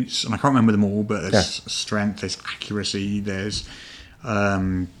 attributes, and I can't remember them all, but there's strength, there's accuracy, there's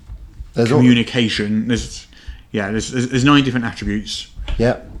communication. There's 9 different attributes.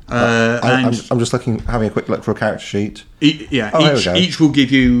 Yeah. And I'm just having a quick look for a character sheet. Each will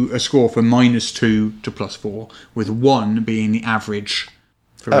give you a score from -2 to +4, with 1 being the average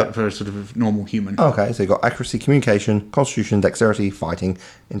for a sort of normal human. Okay, so you've got accuracy, communication, constitution, dexterity, fighting,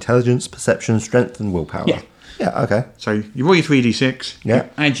 intelligence, perception, strength, and willpower. Yeah. Yeah, okay. So you roll your 3d6, Yeah. you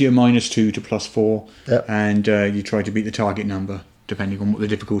add your -2 to +4, Yep. and you try to beat the target number depending on what the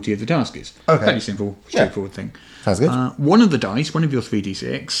difficulty of the task is. Okay. Fairly simple, straightforward thing. Sounds good. One of the dice, one of your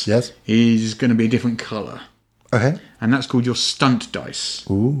 3d6, Yes. is going to be a different colour, Okay. and that's called your stunt dice.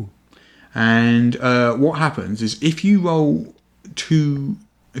 Ooh. And what happens is if you roll two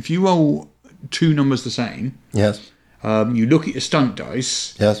numbers the same, Yes. you look at your stunt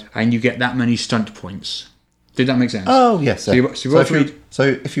dice, Yes. and you get that many stunt points. Did that make sense? Oh, yes. So you roll So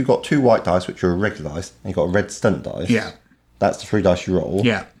if you've got 2 white dice, which are regular dice, and you've got a red stunt dice, Yeah. that's the 3 dice you roll.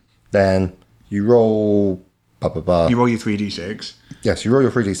 Yeah. Then you roll... You roll your 3d6. Yes, you roll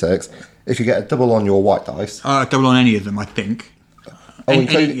your 3d6. If you get a double on your white dice... Double on any of them, I think.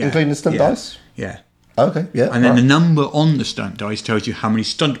 including the stunt dice? Yeah. Okay, yeah. And then the number on the stunt dice tells you how many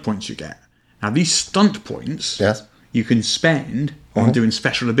stunt points you get. Now, these stunt points Yes. you can spend on doing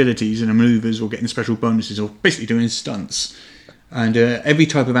special abilities and maneuvers or getting special bonuses or basically doing stunts. And every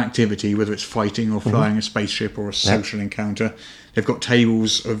type of activity, whether it's fighting or flying a spaceship or a social encounter, they've got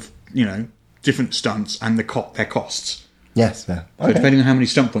tables of, different stunts and their costs. Yes, yeah. So depending on how many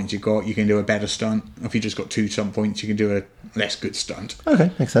stunt points you've got, you can do a better stunt. If you just got 2 stunt points, you can do a less good stunt.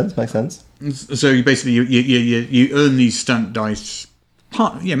 Okay, makes sense. So you basically you earn these stunt dice,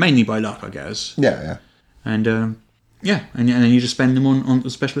 mainly by luck, I guess. Yeah. And and then you just spend them on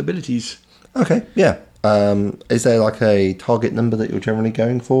the special abilities. Okay, yeah. Is there like a target number that you're generally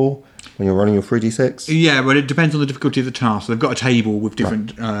going for when you're running your 3d6? Yeah, but it depends on the difficulty of the task. So they've got a table with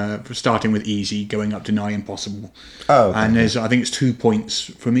different, starting with easy, going up to nigh impossible. Oh, okay. And I think it's 2 points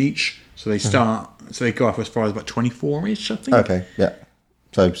from each. So they start, so they go up as far as about 24-ish, I think. Okay, yeah.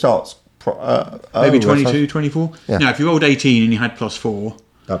 So starts... maybe 22, 24. Yeah. Now, if you rolled 18 and you had +4...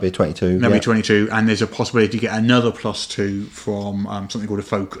 That'd be a 22. That'd be 22, and there's a possibility to get another +2 from something called a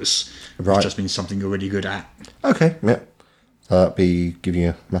focus, Right. which just means something you're really good at. Okay, yeah. So that'd be giving you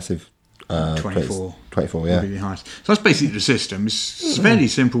a massive... 24. 24, yeah. Really high. So that's basically the system. It's a fairly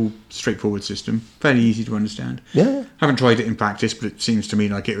simple, straightforward system, fairly easy to understand. Yeah. Haven't tried it in practice, but it seems to me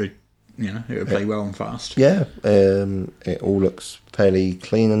like it would play well and fast. Yeah, it all looks fairly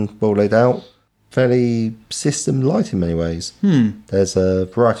clean and well laid out. Fairly system light in many ways. There's a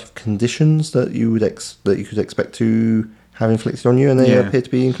variety of conditions that you would that you could expect to have inflicted on you, and they appear to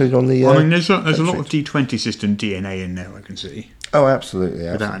be included on the. There's a lot of D20 system DNA in there. I can see. Oh, absolutely,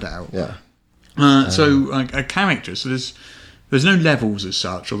 without a doubt. Yeah. So a character. So there's no levels as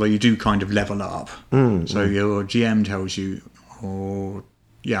such, although you do kind of level up. So your GM tells you,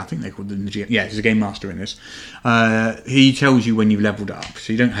 I think they call them the GM. Yeah, there's a game master in this. He tells you when you've leveled up,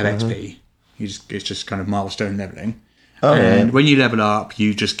 so you don't have XP. It's just kind of milestone leveling. When you level up,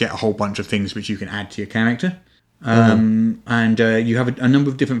 you just get a whole bunch of things which you can add to your character. And you have a number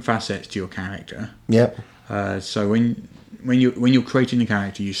of different facets to your character. Yep. So when you're creating a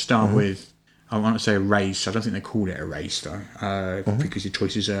character, you start with, I want to say a race. I don't think they call it a race though, because your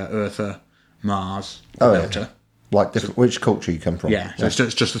choices are Earther, Mars, or Delta. Yeah. Like which culture you come from. Yeah, so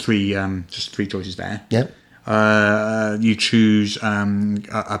it's just the three choices there. Yep. You choose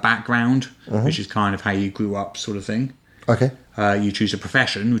a background, which is kind of how you grew up, sort of thing. Okay. You choose a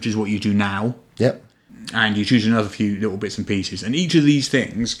profession, which is what you do now. Yep. and you choose another few little bits and pieces. And each of these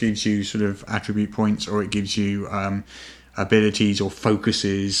things gives you sort of attribute points, or it gives you abilities or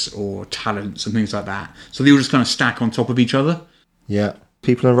focuses or talents and things like that. So they all just kind of stack on top of each other. Yeah.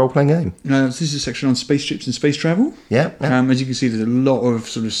 People in a role-playing game. This is a section on spaceships and space travel. Yeah. As you can see, there's a lot of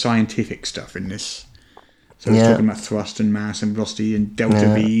sort of scientific stuff in this. So it's talking about thrust and mass and velocity and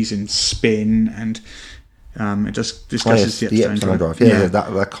delta V's and spin, and it just discusses the epsilon drive.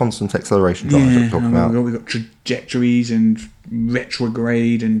 That constant acceleration drive that we're talking about. We've got trajectories and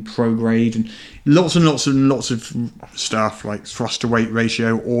retrograde and prograde and lots of stuff like thrust to weight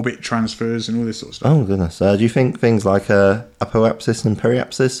ratio, orbit transfers, and all this sort of stuff. Oh goodness! Do you think things like apoapsis and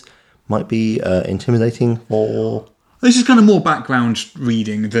periapsis might be intimidating? Or this is kind of more background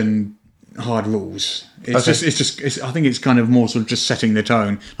reading than hard rules. It's just. I think it's kind of more sort of just setting the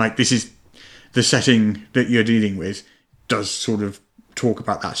tone. Like, this is the setting that you're dealing with. Does sort of talk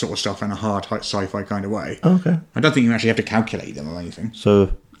about that sort of stuff in a hard sci-fi kind of way. Okay. I don't think you actually have to calculate them or anything.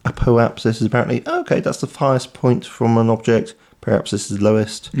 So apoapsis is apparently that's the highest point from an object. Periapsis is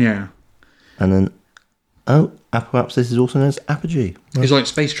lowest. Yeah. And then apoapsis is also known as apogee. Right. It's like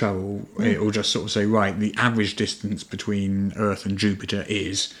space travel. It will just sort of say, right, the average distance between Earth and Jupiter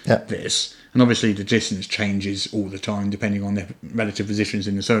is this. And obviously the distance changes all the time depending on their relative positions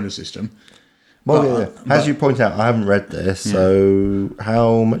in the solar system. Well, as you point out, I haven't read this, so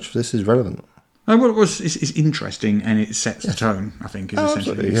how much of this is relevant? Well, it's interesting, and it sets the tone, I think, is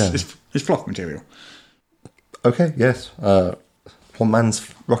essentially. It's fluff material. Okay, yes. One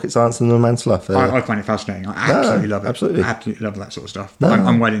man's rocket science and another man's fluff. I find it fascinating. I absolutely love it. Absolutely. I absolutely love that sort of stuff. But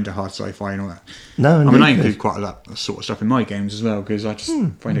I'm well into hard sci-fi and all that. No, I include quite a lot of sort of stuff in my games as well, because I just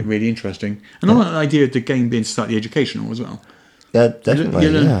find it really interesting. And I like the idea of the game being slightly educational as well. Yeah,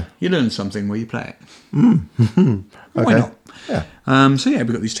 definitely. You learn something where you play it. Okay. Why not? Yeah.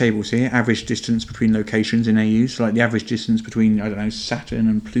 We've got these tables here. Average distance between locations in AU. So like the average distance between, Saturn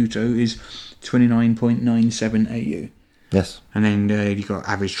and Pluto is 29.97 AU. Yes. And then you've got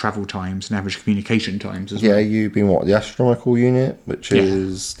average travel times and average communication times as well. Yeah, you've been the astronomical unit, which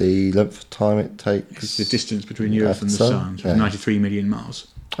is the length of time it takes. It's the distance between the Earth and the Sun. So 93 million miles.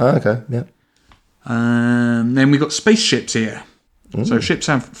 Oh, okay, yeah. Then we've got spaceships here. So ships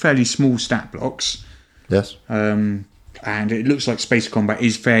have fairly small stat blocks. Yes. And it looks like space combat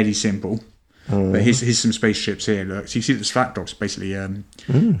is fairly simple. But here's some spaceships here. Look, so you see the stat blocks basically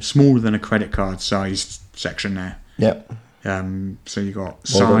smaller than a credit card sized section there. Yep. So you got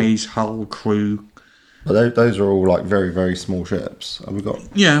size, hull, crew. Well, those are all like very, very small ships. Have we got?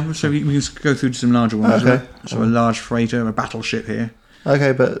 Yeah, so we can go through some larger ones as well. So a large freighter, a battleship here.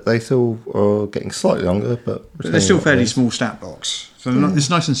 Okay, but they still are getting slightly longer, but they're still fairly small stat blocks. So it's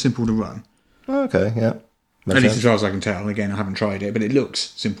nice and simple to run. Okay, yeah. At least as far as I can tell. Again, I haven't tried it, but it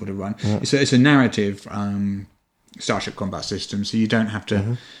looks simple to run. Yeah. It's a narrative starship combat system, so you don't have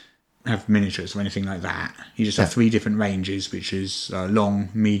to have miniatures or anything like that. You just have 3 different ranges, which is long,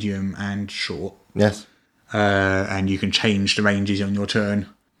 medium, and short. Yes. And you can change the ranges on your turn.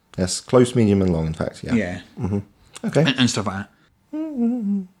 Yes, close, medium, and long, in fact, yeah. Yeah. Mm-hmm. Okay. And stuff like that.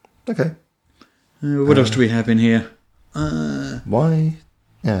 Okay. What else do we have in here? Why?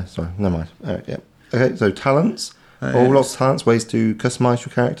 Yeah, sorry, never mind. Yeah. Okay, so talents. Lots of talents, ways to customise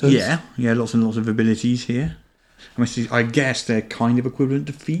your characters. Yeah, lots and lots of abilities here. I guess they're kind of equivalent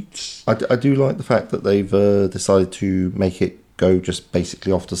to feats. I do like the fact that they've decided to make it go just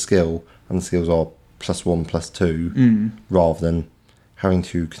basically off the skill, and the skills are +1, +2, rather than having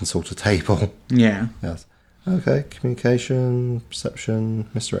to consult a table. Yeah. Yes. Okay, communication, perception,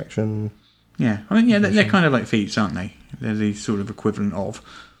 misdirection. Yeah, they're kind of like feats, aren't they? They're the sort of equivalent of.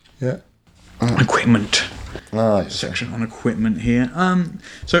 Yeah. Equipment. Nice. Section on equipment here.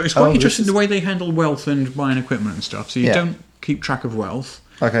 So it's quite interesting the way they handle wealth and buying equipment and stuff. So you don't keep track of wealth.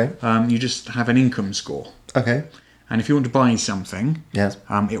 Okay. You just have an income score. Okay. And if you want to buy something, yes,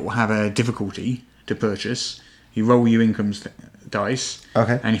 it will have a difficulty to purchase. You roll your income dice.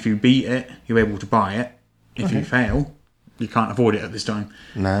 Okay. And if you beat it, you're able to buy it. If you fail, you can't afford it at this time.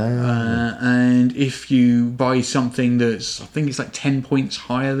 No. And if you buy something that's, I think it's like 10 points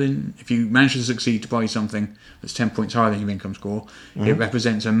higher than, if you manage to succeed to buy something that's 10 points higher than your income score, it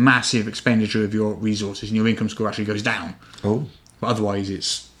represents a massive expenditure of your resources and your income score actually goes down. Oh. But otherwise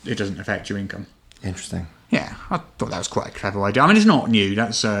it doesn't affect your income. Interesting. Yeah, I thought that was quite a clever idea. I mean, it's not new.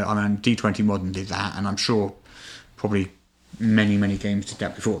 That's D20 Modern did that, and I'm sure probably many, many games did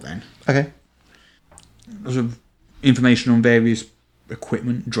that before then. Okay. Lots of information on various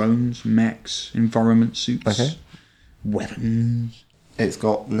equipment, drones, mechs, environment suits, weapons. It's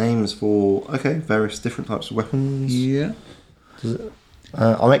got names for various different types of weapons. Yeah. Does it?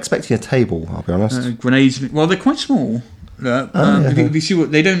 I'm expecting a table, I'll be honest. Grenades. Well, they're quite small. If you see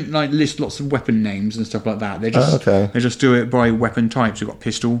what they don't list lots of weapon names and stuff like that. They just they just do it by weapon types. You've got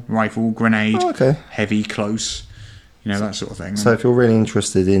pistol, rifle, grenade, heavy, close, that sort of thing. So if you're really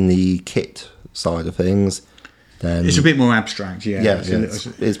interested in the kit side of things, then it's a bit more abstract.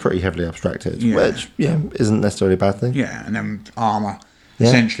 It's pretty heavily abstracted, which isn't necessarily a bad thing. Yeah, and then armor.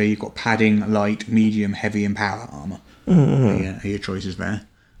 Essentially, you've got padding, light, medium, heavy, and power armor. Are your choices there?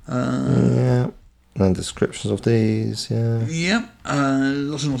 And descriptions of these, Lots and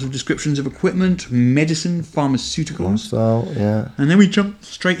lots of descriptions of equipment, medicine, pharmaceuticals. And then we jump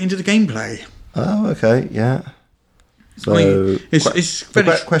straight into the gameplay. Oh, okay, yeah. So,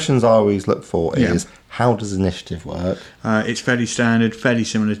 the questions I always look for is, how does initiative work? It's fairly standard, fairly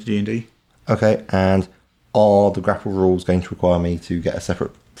similar to D&D. Okay, and are the grapple rules going to require me to get a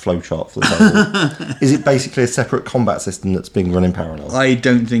separate flowchart for the table? Is it basically a separate combat system that's being run in parallel? I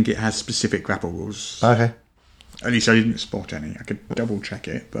don't think it has specific grapple rules. Okay. At least I didn't spot any. I could double check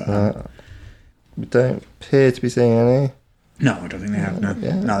it, but we don't appear to be seeing any. No, I don't think they have. No,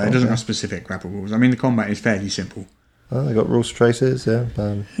 it doesn't have specific grapple rules. I mean, the combat is fairly simple. Oh, they got rules for traces, I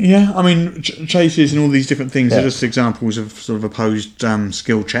mean, chases and all these different things are just examples of sort of opposed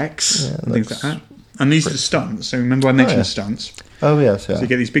skill checks and things like that. And these are the stunts. So remember I mentioned stunts. Oh, yes, So you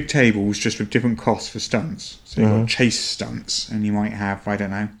get these big tables just with different costs for stunts. So you've got chase stunts, and you might have, I don't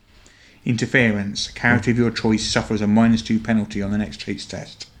know, interference. A character of your choice suffers a -2 penalty on the next chase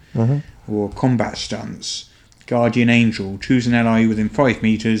test. Or combat stunts. Guardian Angel. Choose an ally within 5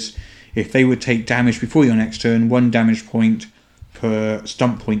 metres. If they would take damage before your next turn, 1 damage point per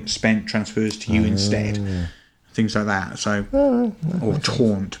stunt point spent transfers to you instead. Things like that. So, or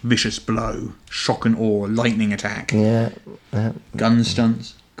taunt, vicious blow, shock and awe, lightning attack. Gun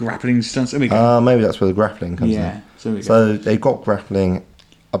stunts, grappling stunts. There we go. Maybe that's where the grappling comes in. So they've got grappling,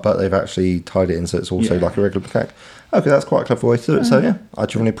 but they've actually tied it in so it's also like a regular mechanic. Okay, that's quite a clever way to do it. So I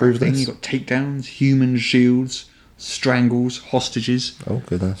generally approve of these. You've got takedowns, human shields, strangles, hostages. Oh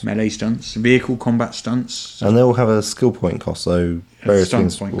goodness. Melee stunts, vehicle combat stunts. And they all have a skill point cost. So various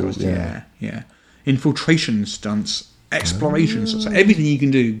stunt point cost. Yeah. Infiltration stunts, exploration stunts. So everything you can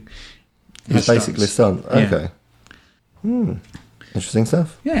do is basically stunt. Okay. Interesting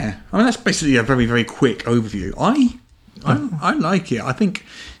stuff. Yeah. I mean, that's basically a very, very quick overview. I like it. I think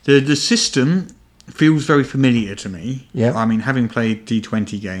the system feels very familiar to me. Yeah. I mean, having played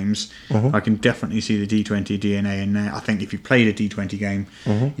D20 games, I can definitely see the D20 DNA in there. I think if you've played a D20 game,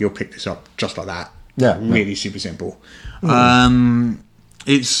 you'll pick this up just like that. Yeah. Really super simple.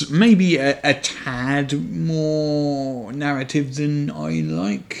 It's maybe a tad more narrative than I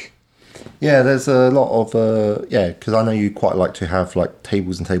like. Yeah, there's a lot of because I know you quite like to have like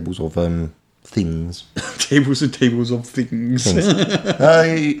tables and tables of things. Tables and tables of things.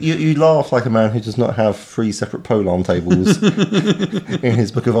 You laugh like a man who does not have 3 separate Polearm tables in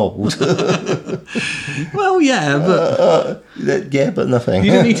his book of old. Well, but but nothing.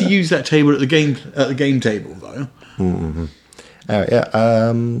 You don't need to use that table at the game table though.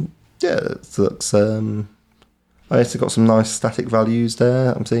 So that's I guess it's got some nice static values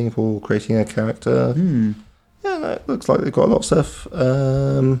there. I'm seeing for creating a character. It looks like they've got a lot of stuff.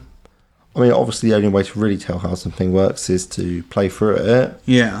 I mean, obviously, the only way to really tell how something works is to play through it.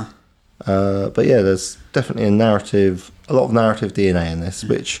 Yeah. But there's definitely a lot of narrative DNA in this,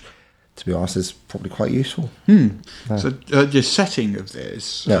 which, to be honest, is probably quite useful. So the setting of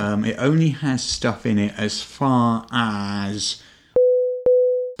this, it only has stuff in it as far as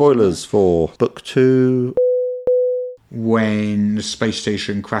spoilers for book 2, when the space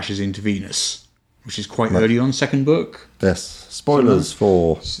station crashes into Venus, which is quite early on, second book. Yes, spoilers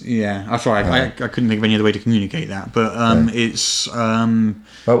for... Yeah, I'm sorry, I couldn't think of any other way to communicate that, but it's...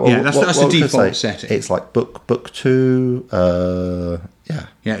 that's the default setting. It's like book 2,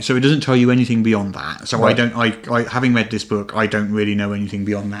 Yeah, so it doesn't tell you anything beyond that. So I don't, I having read this book, I don't really know anything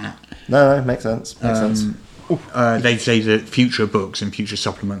beyond that. No, makes sense. They say that future books and future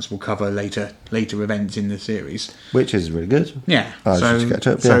supplements will cover later events in the series, which is really good. Yeah. So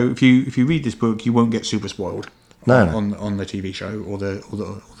if you read this book, you won't get super spoiled. On the TV show or the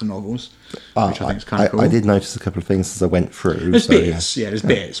novels, which I think is kind of cool. I did notice a couple of things as I went through. There's bits,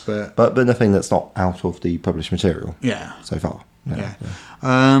 bits, but nothing that's not out of the published material. Yeah. So far. It's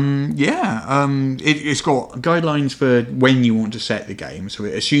got guidelines for when you want to set the game, so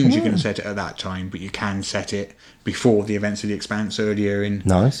it assumes you're going to set it at that time, but you can set it before the events of the Expanse earlier in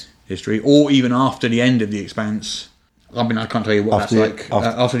history, or even after the end of the Expanse. I mean, I can't tell you what that's like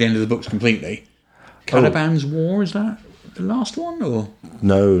after the end of the books completely. Caliban's War, is that the last one, or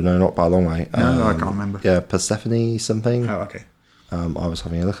no, not by a long way. No, I can't remember. Yeah, Persephone something. Oh, okay. I was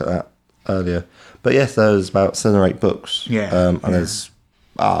having a look at that earlier. But yes, there's about 7 or 8 books. And there's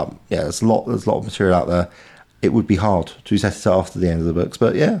a lot of material out there. It would be hard to set it after the end of the books,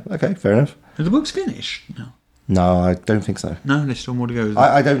 but yeah, okay, fair enough. Are the books finished? No, I don't think so. No, there's still more to go.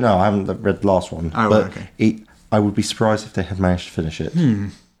 I don't know. I haven't read the last one. Oh, but okay. I would be surprised if they had managed to finish it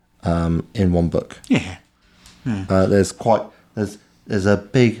in one book. Yeah. There's a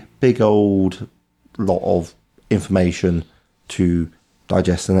big old lot of information to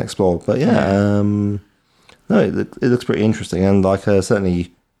digest and explore. But no, it looks pretty interesting, and like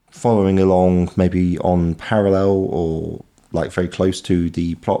certainly following along maybe on parallel or like very close to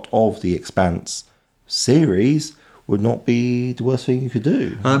the plot of the Expanse series would not be the worst thing you could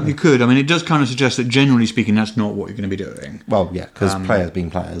do. You could. I mean, it does kind of suggest that generally speaking, that's not what you're going to be doing. Well, yeah, because players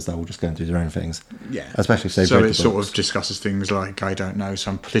being players, they'll just go and do their own things. Yeah. Especially if they've So read it the sort books. of discusses things like, I don't know,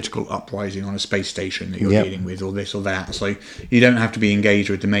 some political uprising on a space station that you're dealing with, or this or that. So you don't have to be engaged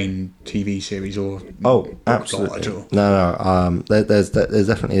with the main TV series or book absolutely plot at all. No. There's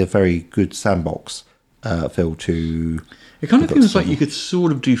definitely a very good sandbox feel to. It kind of feels like you could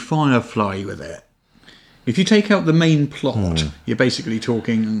sort of do Firefly with it. If you take out the main plot, you're basically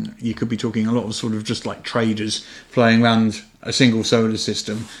talking. You could be talking a lot of sort of just like traders flying around a single solar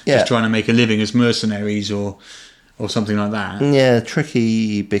system, just trying to make a living as mercenaries or something like that. Yeah,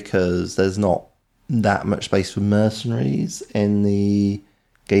 tricky because there's not that much space for mercenaries in the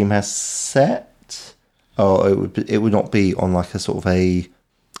game has set. Or it would not be on like a sort of a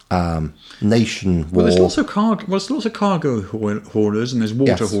nation war. Well, there's lots of cargo haulers and there's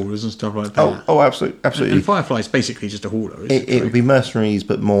water haulers and stuff like that. Oh, absolutely. And Firefly is basically just a hauler. It would be mercenaries,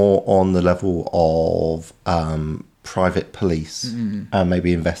 but more on the level of private police and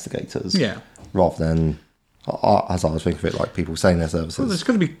maybe investigators. Yeah. Rather than, as I was thinking of it, like people selling their services. Well, there's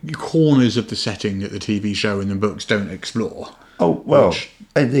got to be corners of the setting that the TV show and the books don't explore. Oh, well,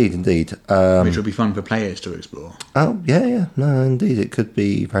 indeed. Which would be fun for players to explore. Oh, yeah. No, indeed. It could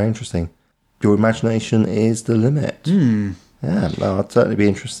be very interesting. Your imagination is the limit. Yeah, no, I'd certainly be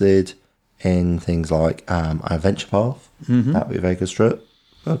interested in things like Adventure Path. That would be a very good strip.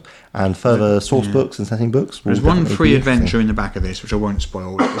 And further source books and setting books. There's one free adventure in the back of this, which I won't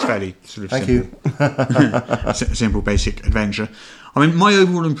spoil. It's fairly sort of simple. Simple, basic adventure. I mean, my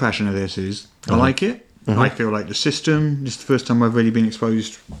overall impression of this is I like it. I feel like the system, this is the first time I've really been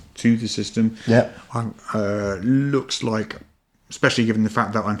exposed to the system. Yeah. Looks like, especially given the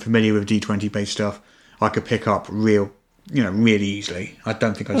fact that I'm familiar with D20 based stuff, I could pick up really easily. I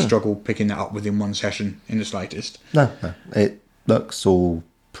don't think I'd struggle picking that up within one session in the slightest. No. It looks all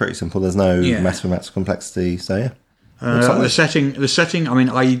pretty simple. There's no massive amounts of complexity, so yeah. The setting, I mean,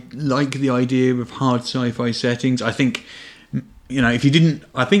 I like the idea of hard sci-fi settings. I think, if you didn't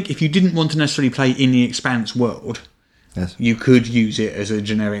want to necessarily play in the Expanse world, you could use it as a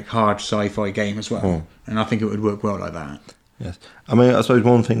generic hard sci-fi game as well. And I think it would work well like that. Yes. I mean, I suppose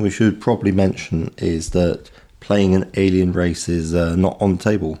one thing we should probably mention is that playing an alien race is not on the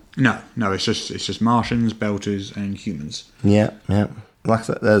table. No, it's just Martians, Belters, and humans. Yeah. Like I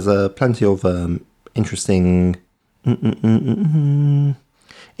said, there's plenty of interesting artwork.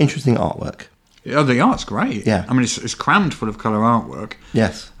 Oh, the art's great. Yeah. I mean, it's crammed full of colour artwork.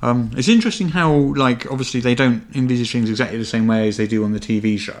 Yes. It's interesting how, obviously they don't envisage things exactly the same way as they do on the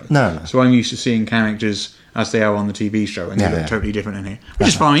TV show. No. So I'm used to seeing characters as they are on the TV show, and they look totally different in here. Which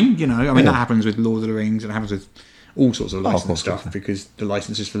is fine, I mean, that happens with Lord of the Rings, and it happens with all sorts of licensed stuff, because the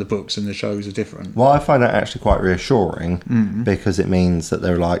licenses for the books and the shows are different. Well, I find that actually quite reassuring, because it means that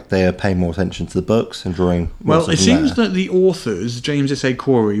they're paying more attention to the books and drawing more. Well, it seems that the authors, James S.A.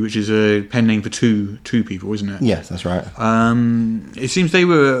 Corey, which is a pen name for two people, isn't it? Yes, that's right. It seems they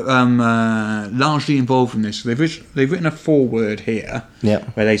were largely involved in this. So they've written a foreword here,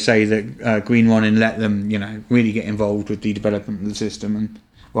 where they say that Green Ronin let them, really get involved with the development of the system, and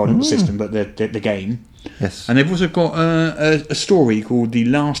not the system, but the game. Yes. And they've also got a story called The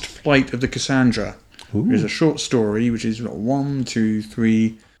Last Flight of the Cassandra. It's a short story, which is 1, 2,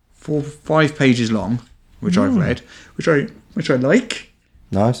 3, 4, 5 pages long, which I've read, which I like.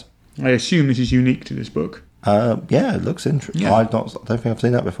 Nice. I assume this is unique to this book. Yeah, it looks interesting. Yeah. I don't think I've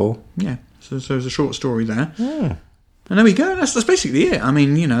seen that before. Yeah, so there's a short story there. And there we go. That's basically it. I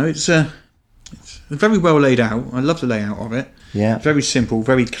mean, it's very well laid out. I love the layout of it. Yeah. Very simple,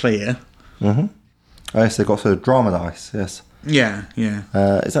 very clear. Oh, yes, they've got sort of drama dice, yes. Yeah.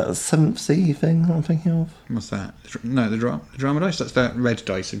 Is that the 7th C thing I'm thinking of? What's that? No, the drama dice? That's that red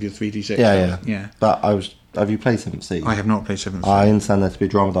dice of your 3d6. Yeah. But have you played 7th C? I have not played 7th C. I understand there to be a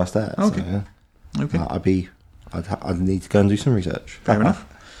drama dice there. Okay. So, okay. I'd need to go and do some research. Fair enough.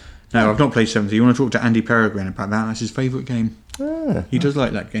 No, I've not played 70. You want to talk to Andy Peregrine about that? That's his favourite game. He does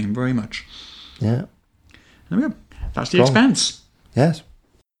like that game very much. Yeah. There we go. That's The Expanse. Yes.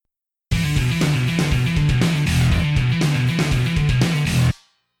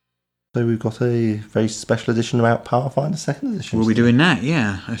 So we've got a very special edition about Pathfinder 2nd Edition. We'll be doing that,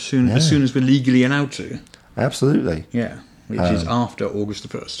 yeah, as soon as we're legally allowed to. Absolutely. Yeah, which is after August the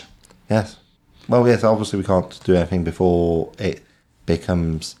 1st. Yes. Well, yes, obviously we can't do anything before it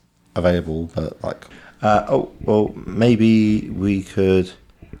becomes available, but maybe we could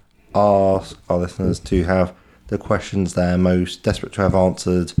ask our listeners to have the questions they're most desperate to have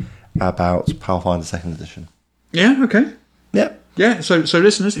answered about Pathfinder 2nd Edition. Yeah, okay. Yep. Yeah, so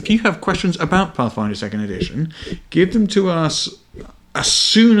listeners, if you have questions about Pathfinder 2nd Edition, give them to us as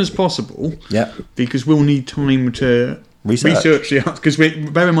soon as possible. Yeah. Because we'll need time to research the answer. Because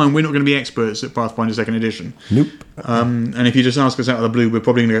bear in mind, we're not going to be experts at Pathfinder 2nd Edition. Nope. And if you just ask us out of the blue, we're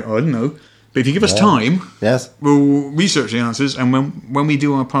probably going to go, I don't know. But if you give us time, we'll research the answers, and when we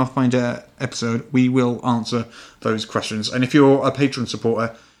do our Pathfinder episode, we will answer those questions. And if you're a Patreon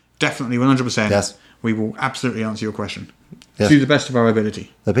supporter, definitely 100%, we will absolutely answer your question to the best of our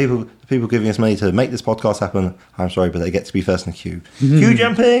ability. The people giving us money to make this podcast happen, I'm sorry, but they get to be first in the queue. Queue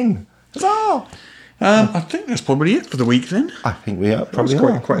jumping! Huzzah! I think that's probably it for the week then. I think we are probably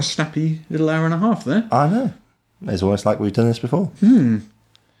quite a snappy little hour and a half there. I know. It's almost like we've done this before.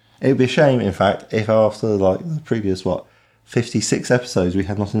 It would be a shame, in fact, if after the previous 56 episodes we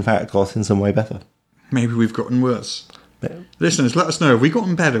had not in fact gotten some way better. Maybe we've gotten worse. Listeners, let us know. Have we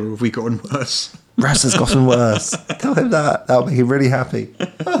gotten better or have we gotten worse? Russ has gotten worse. Tell him that. That'll make him really happy.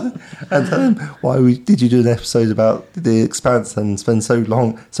 And tell him why did you do an episode about The Expanse and spend so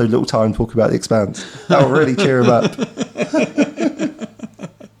little time talking about The Expanse. That will really cheer him up.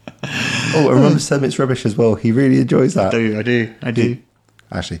 Oh, and remember Semmit's Rubbish as well. He really enjoys that. I do.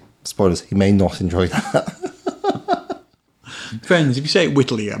 Actually, spoilers, he may not enjoy that. Friends, if you say it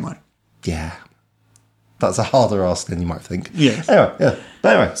wittily, I might. Yeah. That's a harder ask than you might think. Yes.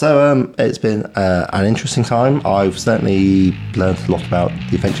 Anyway, so it's been an interesting time. I've certainly learned a lot about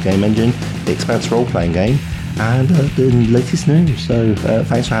the Adventure Game Engine, the Expanse role-playing game, and the latest news. So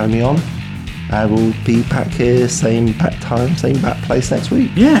thanks for having me on. We'll be back here, same bat time, same bat place next week.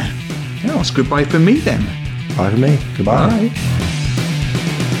 Yeah. It's goodbye for me then. Bye for me. Goodbye. Bye.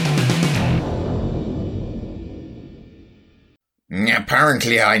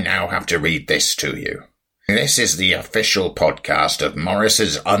 Apparently I now have to read this to you. This is the official podcast of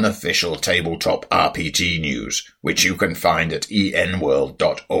Morris's unofficial tabletop RPG news, which you can find at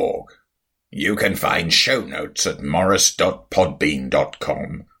enworld.org. You can find show notes at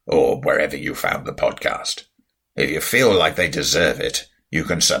morris.podbean.com or wherever you found the podcast. If you feel like they deserve it, you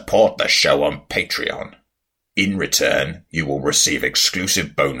can support the show on Patreon. In return, you will receive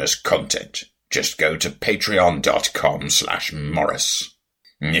exclusive bonus content. Just go to patreon.com/Morris.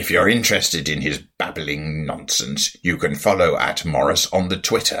 If you're interested in his babbling nonsense, you can follow at Morris on the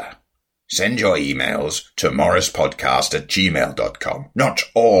Twitter. Send your emails to morrispodcast@gmail.com. Not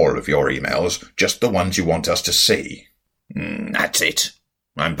all of your emails, just the ones you want us to see. That's it.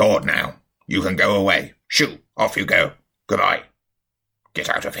 I'm bored now. You can go away. Shoo, off you go. Goodbye. Get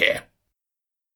out of here.